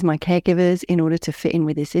to please my caregivers, in order to fit in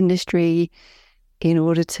with this industry, in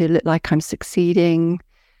order to look like I'm succeeding.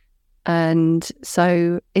 And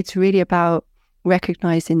so it's really about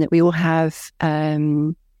recognizing that we all have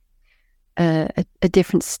a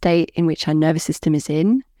different state in which our nervous system is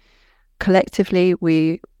in. Collectively,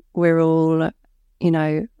 we're all,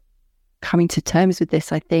 coming to terms with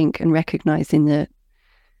this, I think, and recognizing that,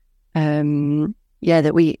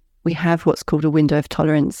 that we have what's called a window of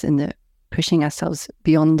tolerance, and that pushing ourselves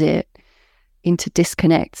beyond it into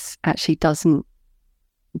disconnects actually doesn't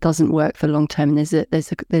work for long term, and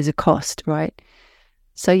there's a cost, right?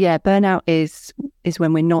 So yeah, burnout is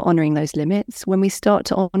when we're not honoring those limits. When we start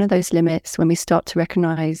to honor those limits, when we start to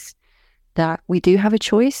recognize that we do have a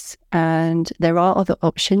choice and there are other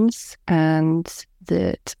options, and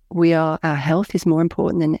that our health is more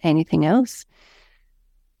important than anything else,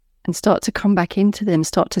 and start to come back into them,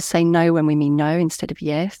 start to say no when we mean no instead of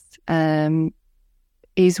yes,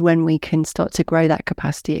 is when we can start to grow that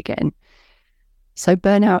capacity again. So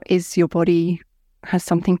burnout is your body has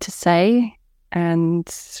something to say. And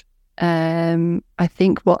I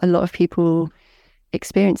think what a lot of people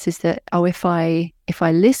experiences that, if I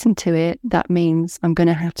listen to it, that means I'm going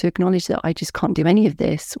to have to acknowledge that I just can't do any of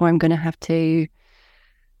this, or I'm going to have to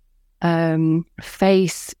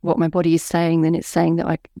face what my body is saying. Then it's saying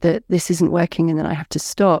that this isn't working, and then I have to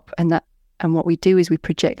stop. And what we do is we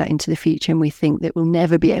project that into the future, and we think that we'll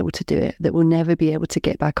never be able to do it, that we'll never be able to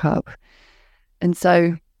get back up. And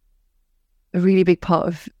so a really big part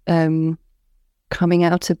of coming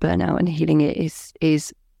out of burnout and healing it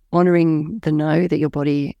is honoring the no that your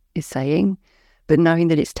body is saying, but knowing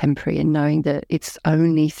that it's temporary, and knowing that it's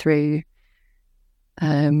only through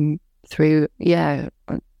coming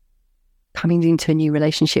into a new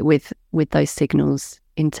relationship with those signals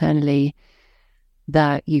internally,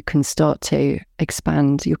 that you can start to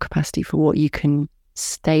expand your capacity for what you can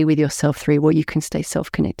stay with yourself through, what you can stay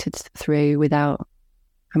self-connected through without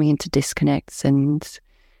coming into disconnects and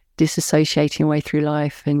disassociating away through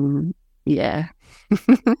life. And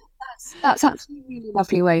that's actually a really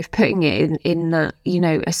lovely way of putting it, in that,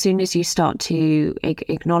 as soon as you start to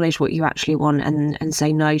acknowledge what you actually want and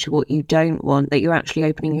say no to what you don't want, that you're actually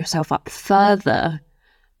opening yourself up further.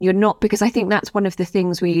 You're not, because I think that's one of the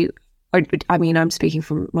things I'm speaking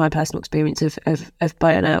from my personal experience of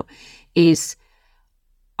burnout, is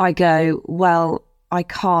I go, well, I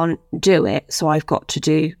can't do it, so I've got to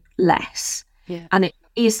do less. Yeah. And it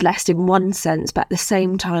is less in one sense, but at the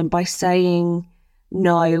same time, by saying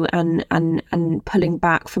no and pulling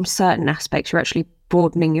back from certain aspects, you're actually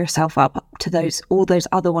broadening yourself up to all those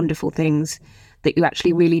other wonderful things that you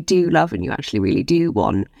actually really do love and you actually really do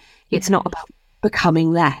want. It's not about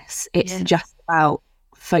becoming less. It's just about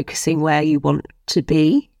focusing where you want to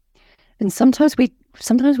be. And sometimes we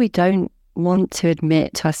don't want to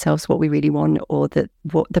admit to ourselves what we really want, or that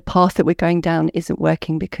what the path that we're going down isn't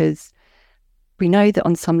working, because we know that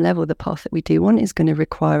on some level the path that we do want is going to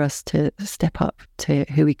require us to step up to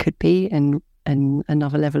who we could be, and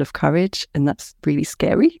another level of courage, and that's really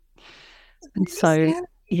scary. And so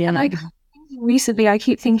and recently I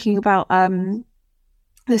keep thinking about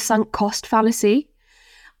the sunk cost fallacy,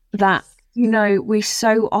 that we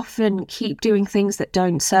so often keep doing things that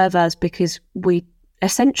don't serve us because we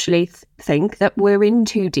essentially think that we're in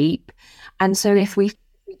too deep. And so if we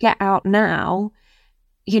get out now,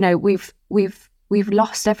 we've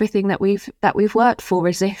lost everything that we've worked for,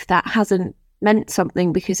 as if that hasn't meant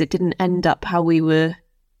something because it didn't end up how we were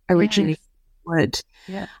originally would.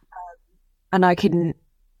 Yeah. And I think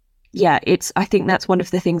that's one of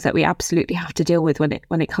the things that we absolutely have to deal with when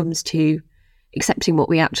it comes to accepting what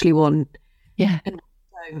we actually want. Yeah. And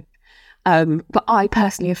don't. But I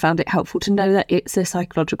personally have found it helpful to know that it's a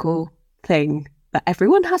psychological thing that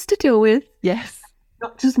everyone has to deal with. Yes.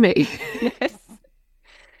 Not just me. Yes.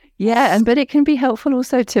 Yeah, but it can be helpful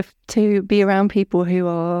also to be around people who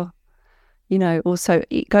are, also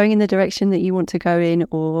going in the direction that you want to go in,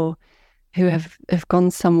 or who have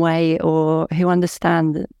gone some way, or who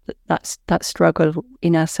understand that struggle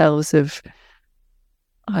in ourselves of,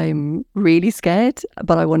 I'm really scared,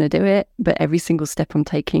 but I want to do it. But every single step I'm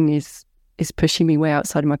taking is pushing me way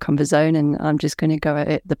outside of my comfort zone, and I'm just going to go at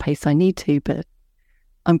it the pace I need to, but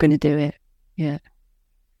I'm going to do it. Yeah.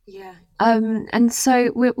 Yeah. And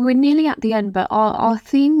so we're nearly at the end, but our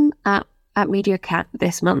theme at Media Cat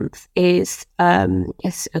this month is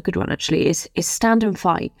a good one actually, is stand and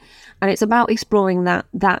fight. And it's about exploring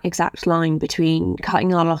that exact line between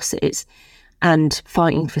cutting our losses and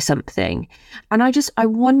fighting for something. And I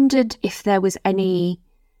wondered if there was any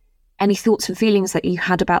thoughts and feelings that you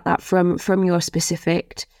had about that from your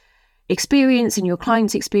specific experience and your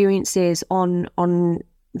clients' experiences on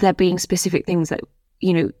there being specific things that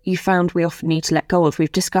you found we often need to let go of.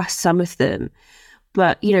 We've discussed some of them,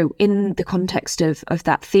 but in the context of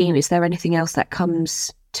that theme, is there anything else that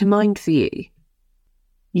comes to mind for you?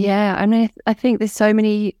 Yeah, I mean, I think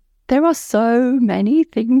there are so many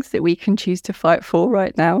things that we can choose to fight for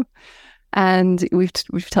right now, and we've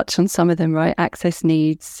touched on some of them, right? Access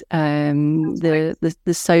needs, the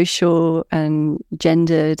social and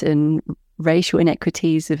gendered and racial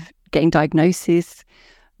inequities of getting diagnoses,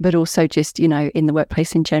 but also just, in the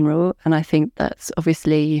workplace in general. And I think that's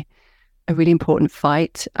obviously a really important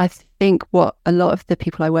fight. I think what a lot of the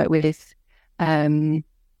people I work with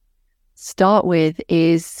start with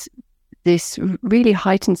is this really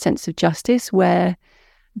heightened sense of justice, where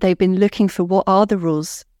they've been looking for what are the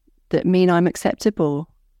rules that mean I'm acceptable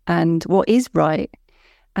and what is right.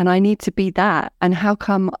 And I need to be that. And how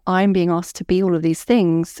come I'm being asked to be all of these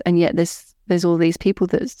things, and yet there's all these people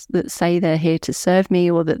that say they're here to serve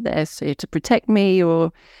me, or that they're here to protect me,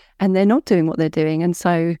 and they're not doing what they're doing. And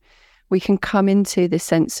so we can come into this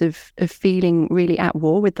sense of feeling really at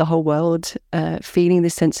war with the whole world, feeling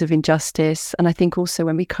this sense of injustice. And I think also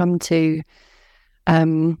when we come to,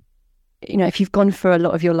 if you've gone for a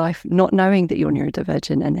lot of your life not knowing that you're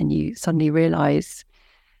neurodivergent, and then you suddenly realize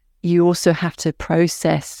you also have to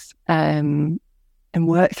process and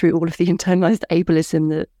work through all of the internalized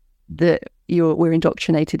ableism that we're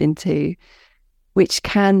indoctrinated into, which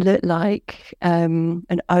can look like an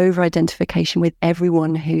over-identification with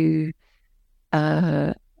everyone who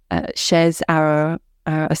shares our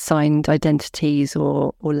assigned identities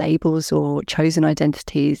or labels or chosen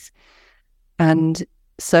identities. And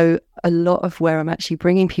so a lot of where I'm actually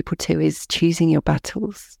bringing people to is choosing your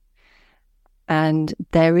battles. And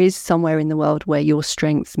there is somewhere in the world where your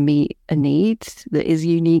strengths meet a need that is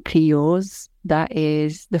uniquely yours. That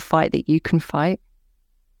is the fight that you can fight.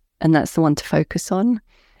 And that's the one to focus on.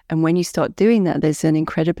 And when you start doing that, there's an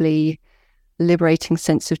incredibly liberating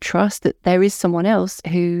sense of trust that there is someone else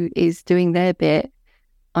who is doing their bit.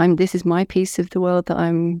 This is my piece of the world that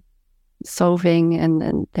I'm solving.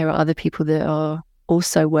 And there are other people that are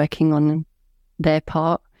also working on their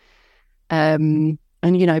part. And,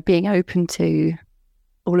 being open to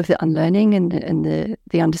all of the unlearning and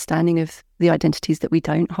the understanding of the identities that we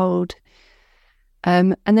don't hold.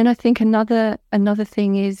 And then I think another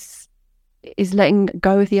thing is letting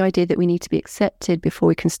go of the idea that we need to be accepted before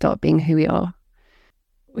we can start being who we are,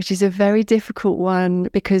 which is a very difficult one,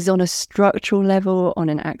 because on a structural level, on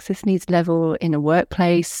an access needs level, in a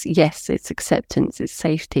workplace, yes, it's acceptance, it's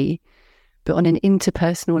safety. But on an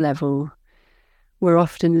interpersonal level, we're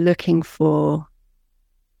often looking for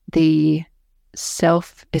the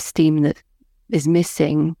self-esteem that is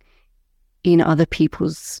missing in other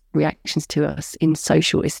people's reactions to us, in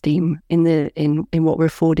social esteem, in what we're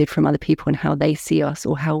afforded from other people and how they see us,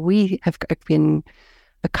 or how we have been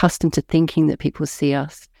accustomed to thinking that people see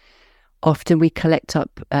us. Often we collect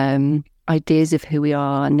up ideas of who we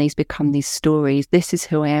are, and these become these stories. This is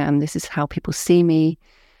who I am. This is how people see me.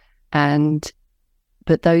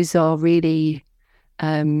 But those are really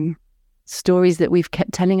stories that we've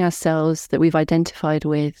kept telling ourselves, that we've identified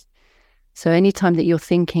with. So anytime that you're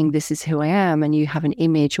thinking, this is who I am, and you have an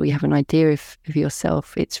image or you have an idea of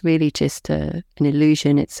yourself, it's really just an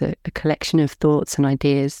illusion. It's a collection of thoughts and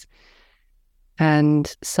ideas.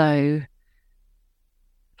 And so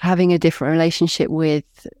having a different relationship with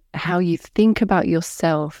how you think about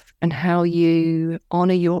yourself and how you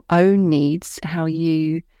honor your own needs, how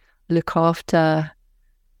you look after,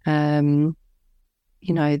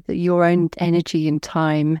 your own energy and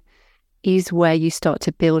time, is where you start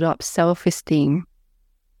to build up self-esteem.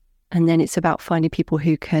 And then it's about finding people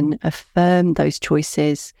who can affirm those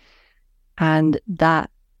choices. And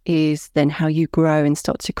that is then how you grow and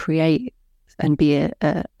start to create and be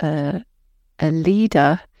a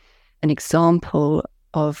leader, an example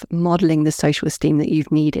of modeling the social esteem that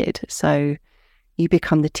you've needed. So you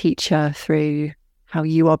become the teacher through how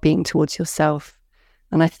you are being towards yourself.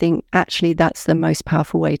 And I think actually that's the most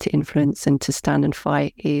powerful way to influence and to stand and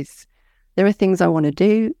fight. Is there are things I want to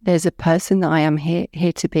do. There's a person that I am here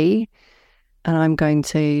to be, and I'm going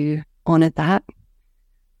to honor that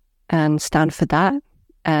and stand for that.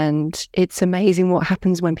 And it's amazing what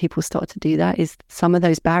happens when people start to do that. Is some of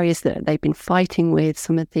those barriers that they've been fighting with,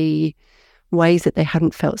 some of the ways that they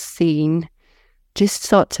hadn't felt seen, just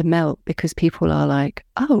start to melt, because people are like,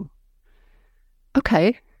 oh,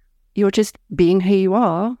 okay, you're just being who you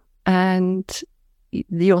are, and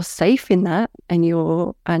you're safe in that,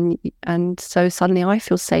 and so suddenly I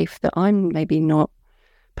feel safe that I'm maybe not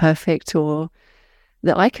perfect, or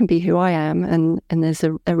that I can be who I am, and there's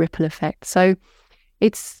a ripple effect. So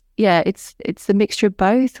it's the mixture of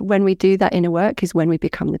both. When we do that inner work is when we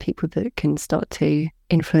become the people that can start to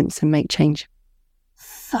influence and make change.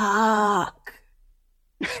 Fuck.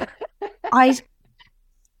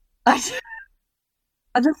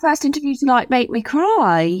 The first interview tonight made me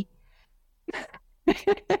cry.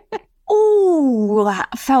 Oh, I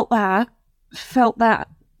felt that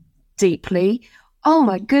deeply. Oh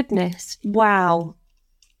my goodness. Wow.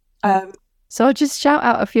 So I'll just shout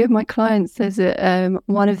out a few of my clients. There's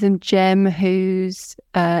one of them, Jem, whose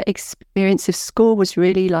experience of school was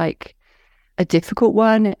really like a difficult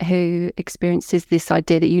one, who experiences this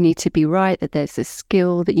idea that you need to be right, that there's a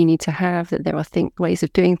skill that you need to have, that there are ways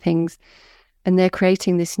of doing things. And they're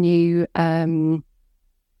creating this new,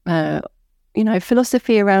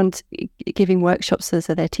 philosophy around giving workshops. So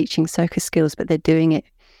they're teaching soca skills, but they're doing it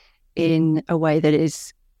in a way that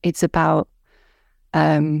it's about,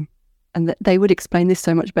 and they would explain this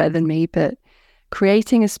so much better than me, but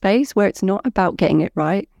creating a space where it's not about getting it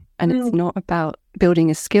right. And it's not about building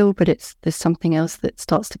a skill, but there's something else that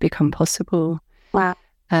starts to become possible. Wow.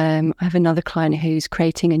 I have another client who's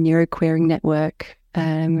creating a neuroqueering network,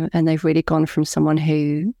 and they've really gone from someone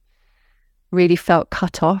who really felt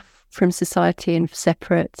cut off from society and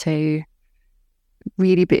separate to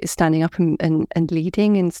really standing up and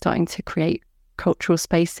leading and starting to create cultural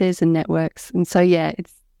spaces and networks. And so, yeah,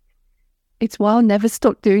 it's why I'll never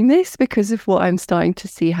stop doing this, because of what I'm starting to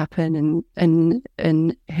see happen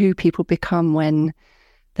and who people become when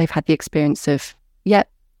they've had the experience of,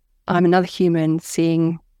 I'm another human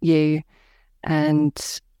seeing you,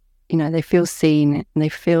 and they feel seen and they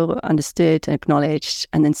feel understood and acknowledged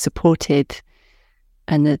and then supported,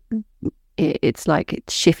 and it's like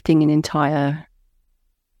it's shifting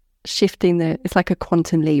it's like a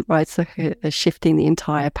quantum leap, right? It's like a shifting the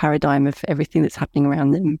entire paradigm of everything that's happening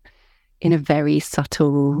around them in a very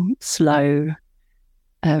subtle, slow,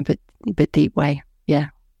 but deep way. Yeah.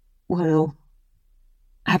 Wow.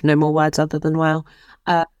 I have no more words other than wow.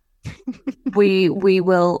 We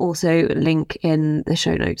will also link in the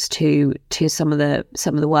show notes to some of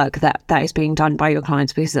the work that is being done by your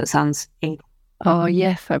clients, because that sounds incredible. Oh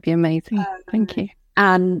yes, that'd be amazing. Thank you.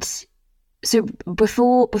 And so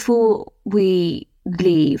before we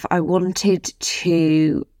leave, I wanted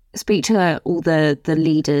to speak to all the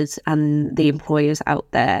leaders and the employers out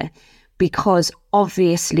there, because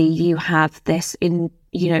obviously you have this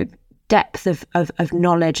depth of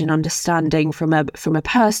knowledge and understanding from a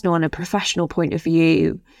personal and a professional point of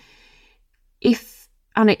view. It's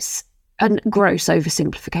a gross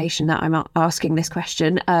oversimplification that I'm asking this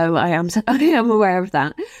question. I am aware of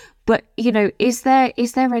that. But, is there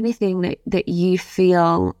anything that you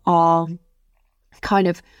feel are kind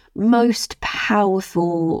of most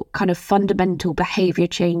powerful kind of fundamental behavior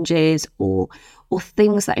changes or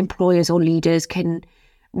things that employers or leaders can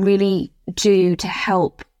really do to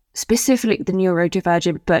help specifically the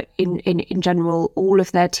neurodivergent, but in general, all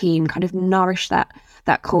of their team kind of nourish that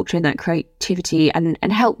culture and that creativity and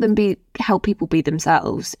help people be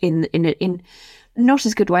themselves in not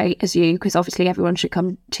as good way as you, because obviously everyone should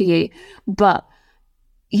come to you, but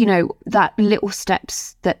that little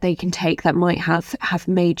steps that they can take that might have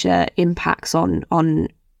major impacts on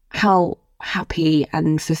how happy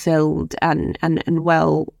and fulfilled and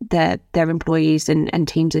well their employees and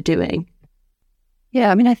teams are doing. Yeah,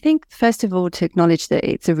 I mean, I think first of all to acknowledge that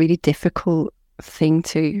it's a really difficult thing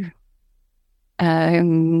to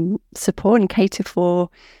support and cater for,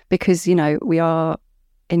 because we are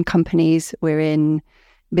in companies, we're in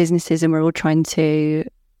businesses, and we're all trying to,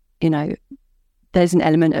 there's an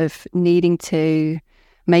element of needing to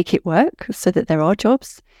make it work so that there are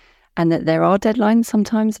jobs and that there are deadlines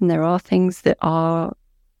sometimes and there are things that are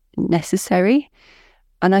necessary.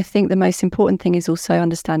 And I think the most important thing is also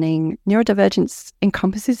understanding neurodivergence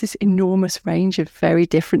encompasses this enormous range of very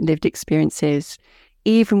different lived experiences,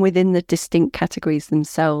 even within the distinct categories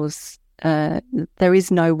themselves. There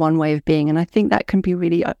is no one way of being. And I think that can be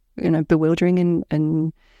really, bewildering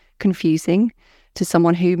and confusing to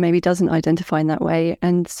someone who maybe doesn't identify in that way.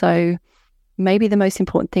 And so maybe the most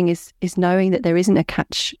important thing is knowing that there isn't a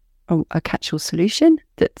catch-all solution,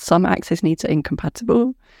 that some access needs are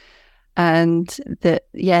incompatible. And that,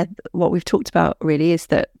 what we've talked about really is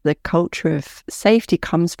that the culture of safety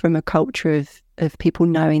comes from a culture of people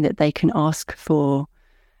knowing that they can ask for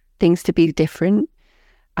things to be different,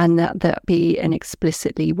 and that be an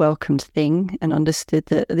explicitly welcomed thing, and understood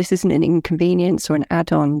that this isn't an inconvenience or an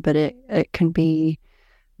add-on, but it can be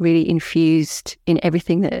really infused in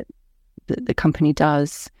everything that the company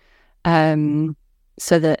does.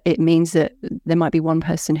 So that it means that there might be one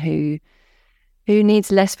person who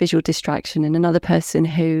needs less visual distraction and another person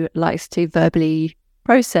who likes to verbally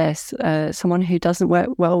process, someone who doesn't work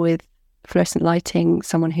well with fluorescent lighting,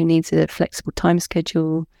 someone who needs a flexible time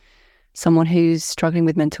schedule, someone who's struggling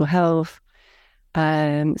with mental health,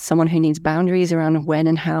 someone who needs boundaries around when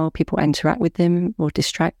and how people interact with them or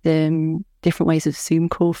distract them, different ways of Zoom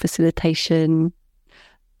call facilitation.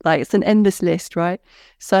 Like, it's an endless list, right?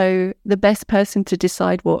 So the best person to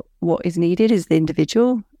decide what is needed is the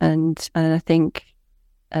individual. And I think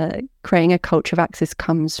creating a culture of access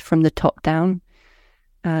comes from the top down,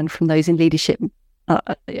 and from those in leadership,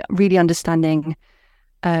 really understanding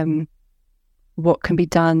what can be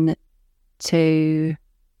done to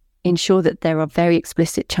ensure that there are very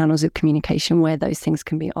explicit channels of communication where those things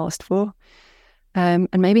can be asked for, and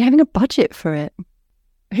maybe having a budget for it.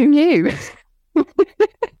 Who knew?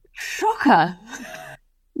 Shocker.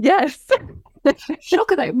 Yes.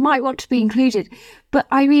 Shocker that it might want to be included. But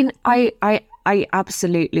I mean, I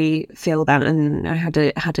absolutely feel that, and I had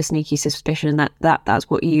a sneaky suspicion that that's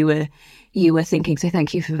what you you were thinking. So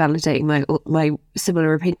thank you for validating my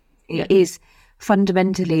similar opinion. Yeah. It is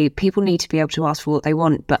fundamentally, people need to be able to ask for what they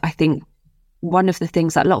want. But I think one of the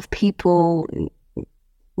things that a lot of people,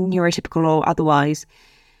 neurotypical or otherwise,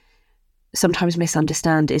 sometimes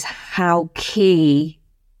misunderstand is how key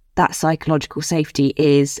that psychological safety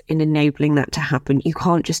is in enabling that to happen. You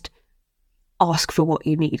can't just ask for what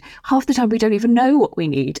you need. Half the time we don't even know what we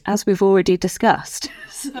need, as we've already discussed.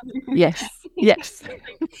 So, Yes.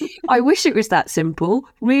 I wish it was that simple.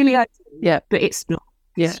 Really, Yeah. but it's not.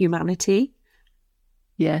 It's humanity.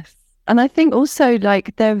 Yes. And I think also,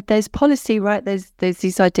 like, there's policy, right? There's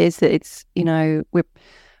these ideas that it's, we're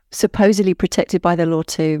supposedly protected by the law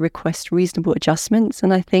to request reasonable adjustments.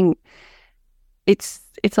 And I think it's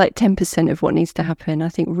like 10% of what needs to happen. I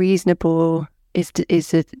think reasonable is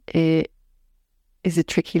a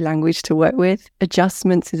tricky language to work with.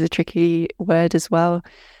 Adjustments is a tricky word as well.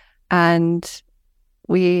 And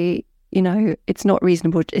it's not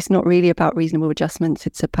reasonable. It's not really about reasonable adjustments.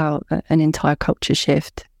 It's about an entire culture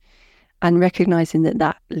shift, and recognizing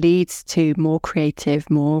that leads to more creative,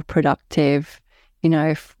 more productive.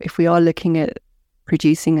 If we are looking at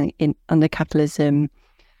producing under capitalism,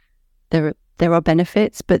 there are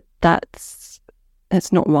benefits, but that's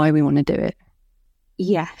not why we want to do it.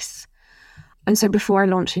 Yes. And so before I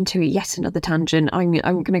launch into yet another tangent, I'm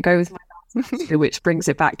going to go with my last answer, which brings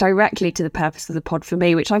it back directly to the purpose of the pod for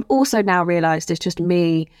me, which I've also now realised is just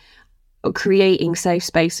me creating safe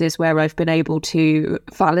spaces where I've been able to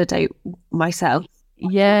validate myself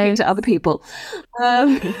to other people.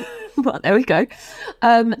 Well, there we go.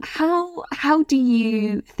 How do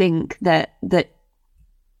you think that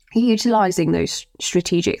utilising those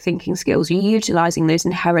strategic thinking skills, utilising those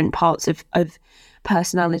inherent parts of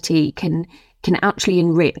personality can actually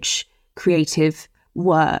enrich creative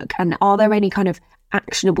work? And are there any kind of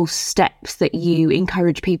actionable steps that you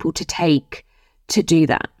encourage people to take to do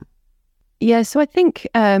that? Yeah, so I think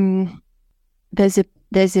there's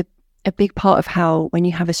a big part of how, when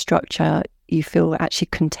you have a structure, you feel actually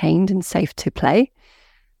contained and safe to play.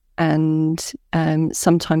 And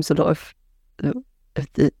sometimes a lot of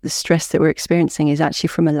the stress that we're experiencing is actually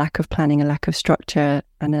from a lack of planning, a lack of structure,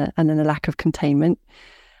 and then a lack of containment.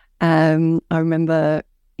 I remember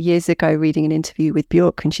years ago reading an interview with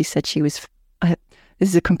Björk, and she said she was, this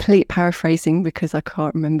is a complete paraphrasing because I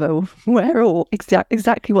can't remember where or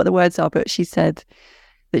exactly what the words are, but she said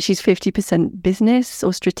that she's 50% business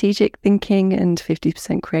or strategic thinking and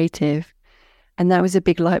 50% creative. And that was a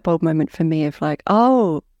big light bulb moment for me of like,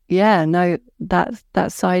 oh yeah, no,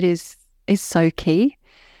 that side is so key.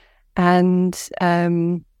 And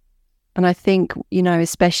I think,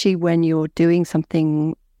 especially when you're doing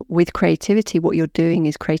something with creativity, what you're doing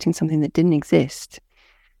is creating something that didn't exist.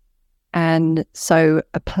 And so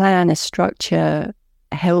a plan, a structure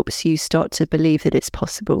helps you start to believe that it's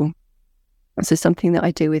possible. So something that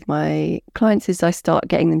I do with my clients is I start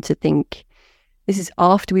getting them to think, this is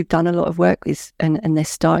after we've done a lot of work with, and they're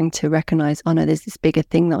starting to recognize, oh no, there's this bigger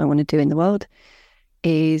thing that I want to do in the world,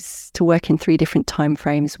 is to work in 3 different time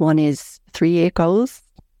frames. One is 3-year goals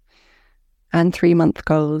and 3-month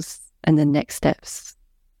goals, and then next steps.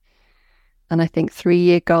 And I think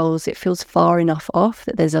 3-year goals, it feels far enough off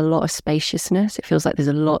that there's a lot of spaciousness. It feels like there's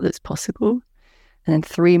a lot that's possible. And then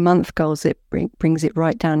 3-month goals, it brings it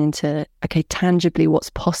right down into, okay, tangibly what's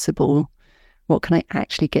possible. What can I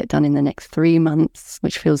actually get done in the next 3 months,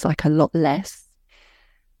 which feels like a lot less.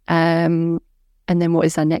 And then what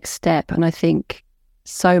is our next step? And I think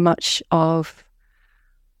so much of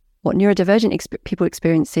what neurodivergent people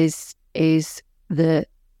experience is the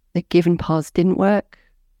given paths didn't work,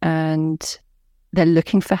 and they're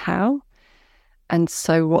looking for how. And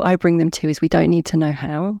so what I bring them to is, we don't need to know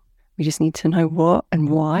how. We just need to know what and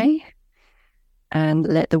why, and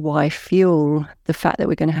let the why fuel the fact that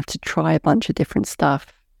we're going to have to try a bunch of different stuff.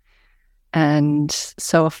 And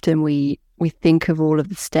so often we think of all of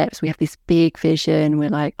the steps. We have this big vision. We're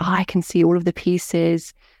like, oh, I can see all of the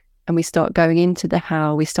pieces. And we start going into the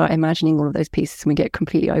how. We start imagining all of those pieces, and we get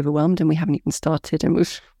completely overwhelmed, and we haven't even started, and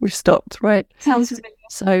we've stopped, right? Sounds familiar.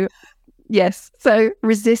 So, yes. So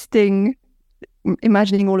resisting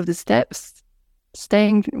imagining all of the steps,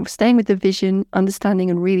 staying with the vision, understanding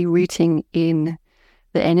and really rooting in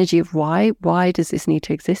the energy of why does this need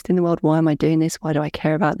to exist in the world? Why am I doing this? Why do I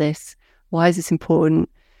care about this? Why is this important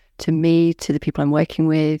to me, to the people I'm working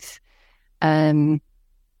with? And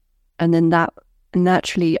then that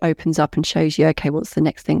naturally opens up and shows you, okay, what's the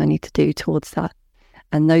next thing I need to do towards that?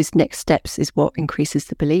 And those next steps is what increases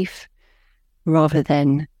the belief, rather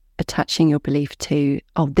than attaching your belief to,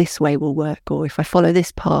 oh, this way will work, or if I follow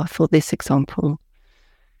this path or this example.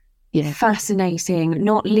 fascinating,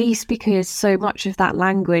 not least because so much of that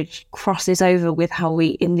language crosses over with how we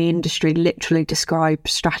in the industry literally describe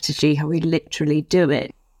strategy, how we literally do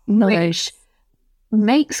it, which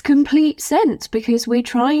makes complete sense because we're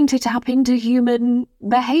trying to tap into human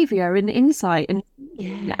behavior and insight.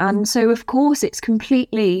 And so, of course, it's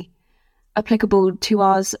completely applicable to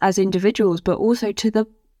us as individuals, but also to the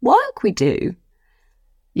work we do.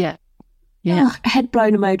 Head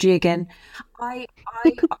blown emoji again. I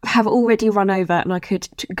have already run over and I could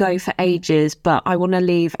go for ages, but I want to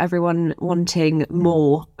leave everyone wanting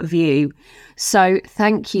more of you. So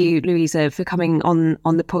thank you, Louisa, for coming on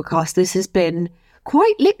the podcast. This has been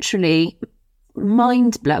quite literally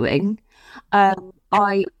mind-blowing.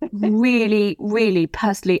 I really, really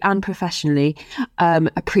personally and professionally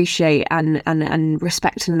appreciate and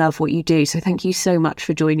respect and love what you do. So thank you so much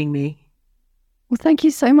for joining me. Well, thank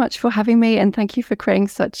you so much for having me, and thank you for creating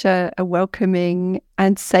such a welcoming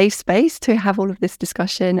and safe space to have all of this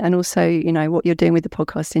discussion, and also, you know, what you're doing with the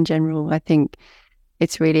podcast in general. I think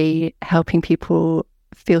it's really helping people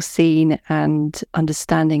feel seen and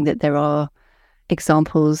understanding that there are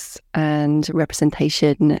examples and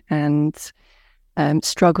representation and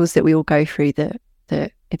struggles that we all go through, that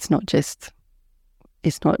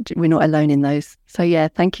we're not alone in those. So yeah,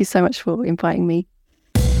 thank you so much for inviting me.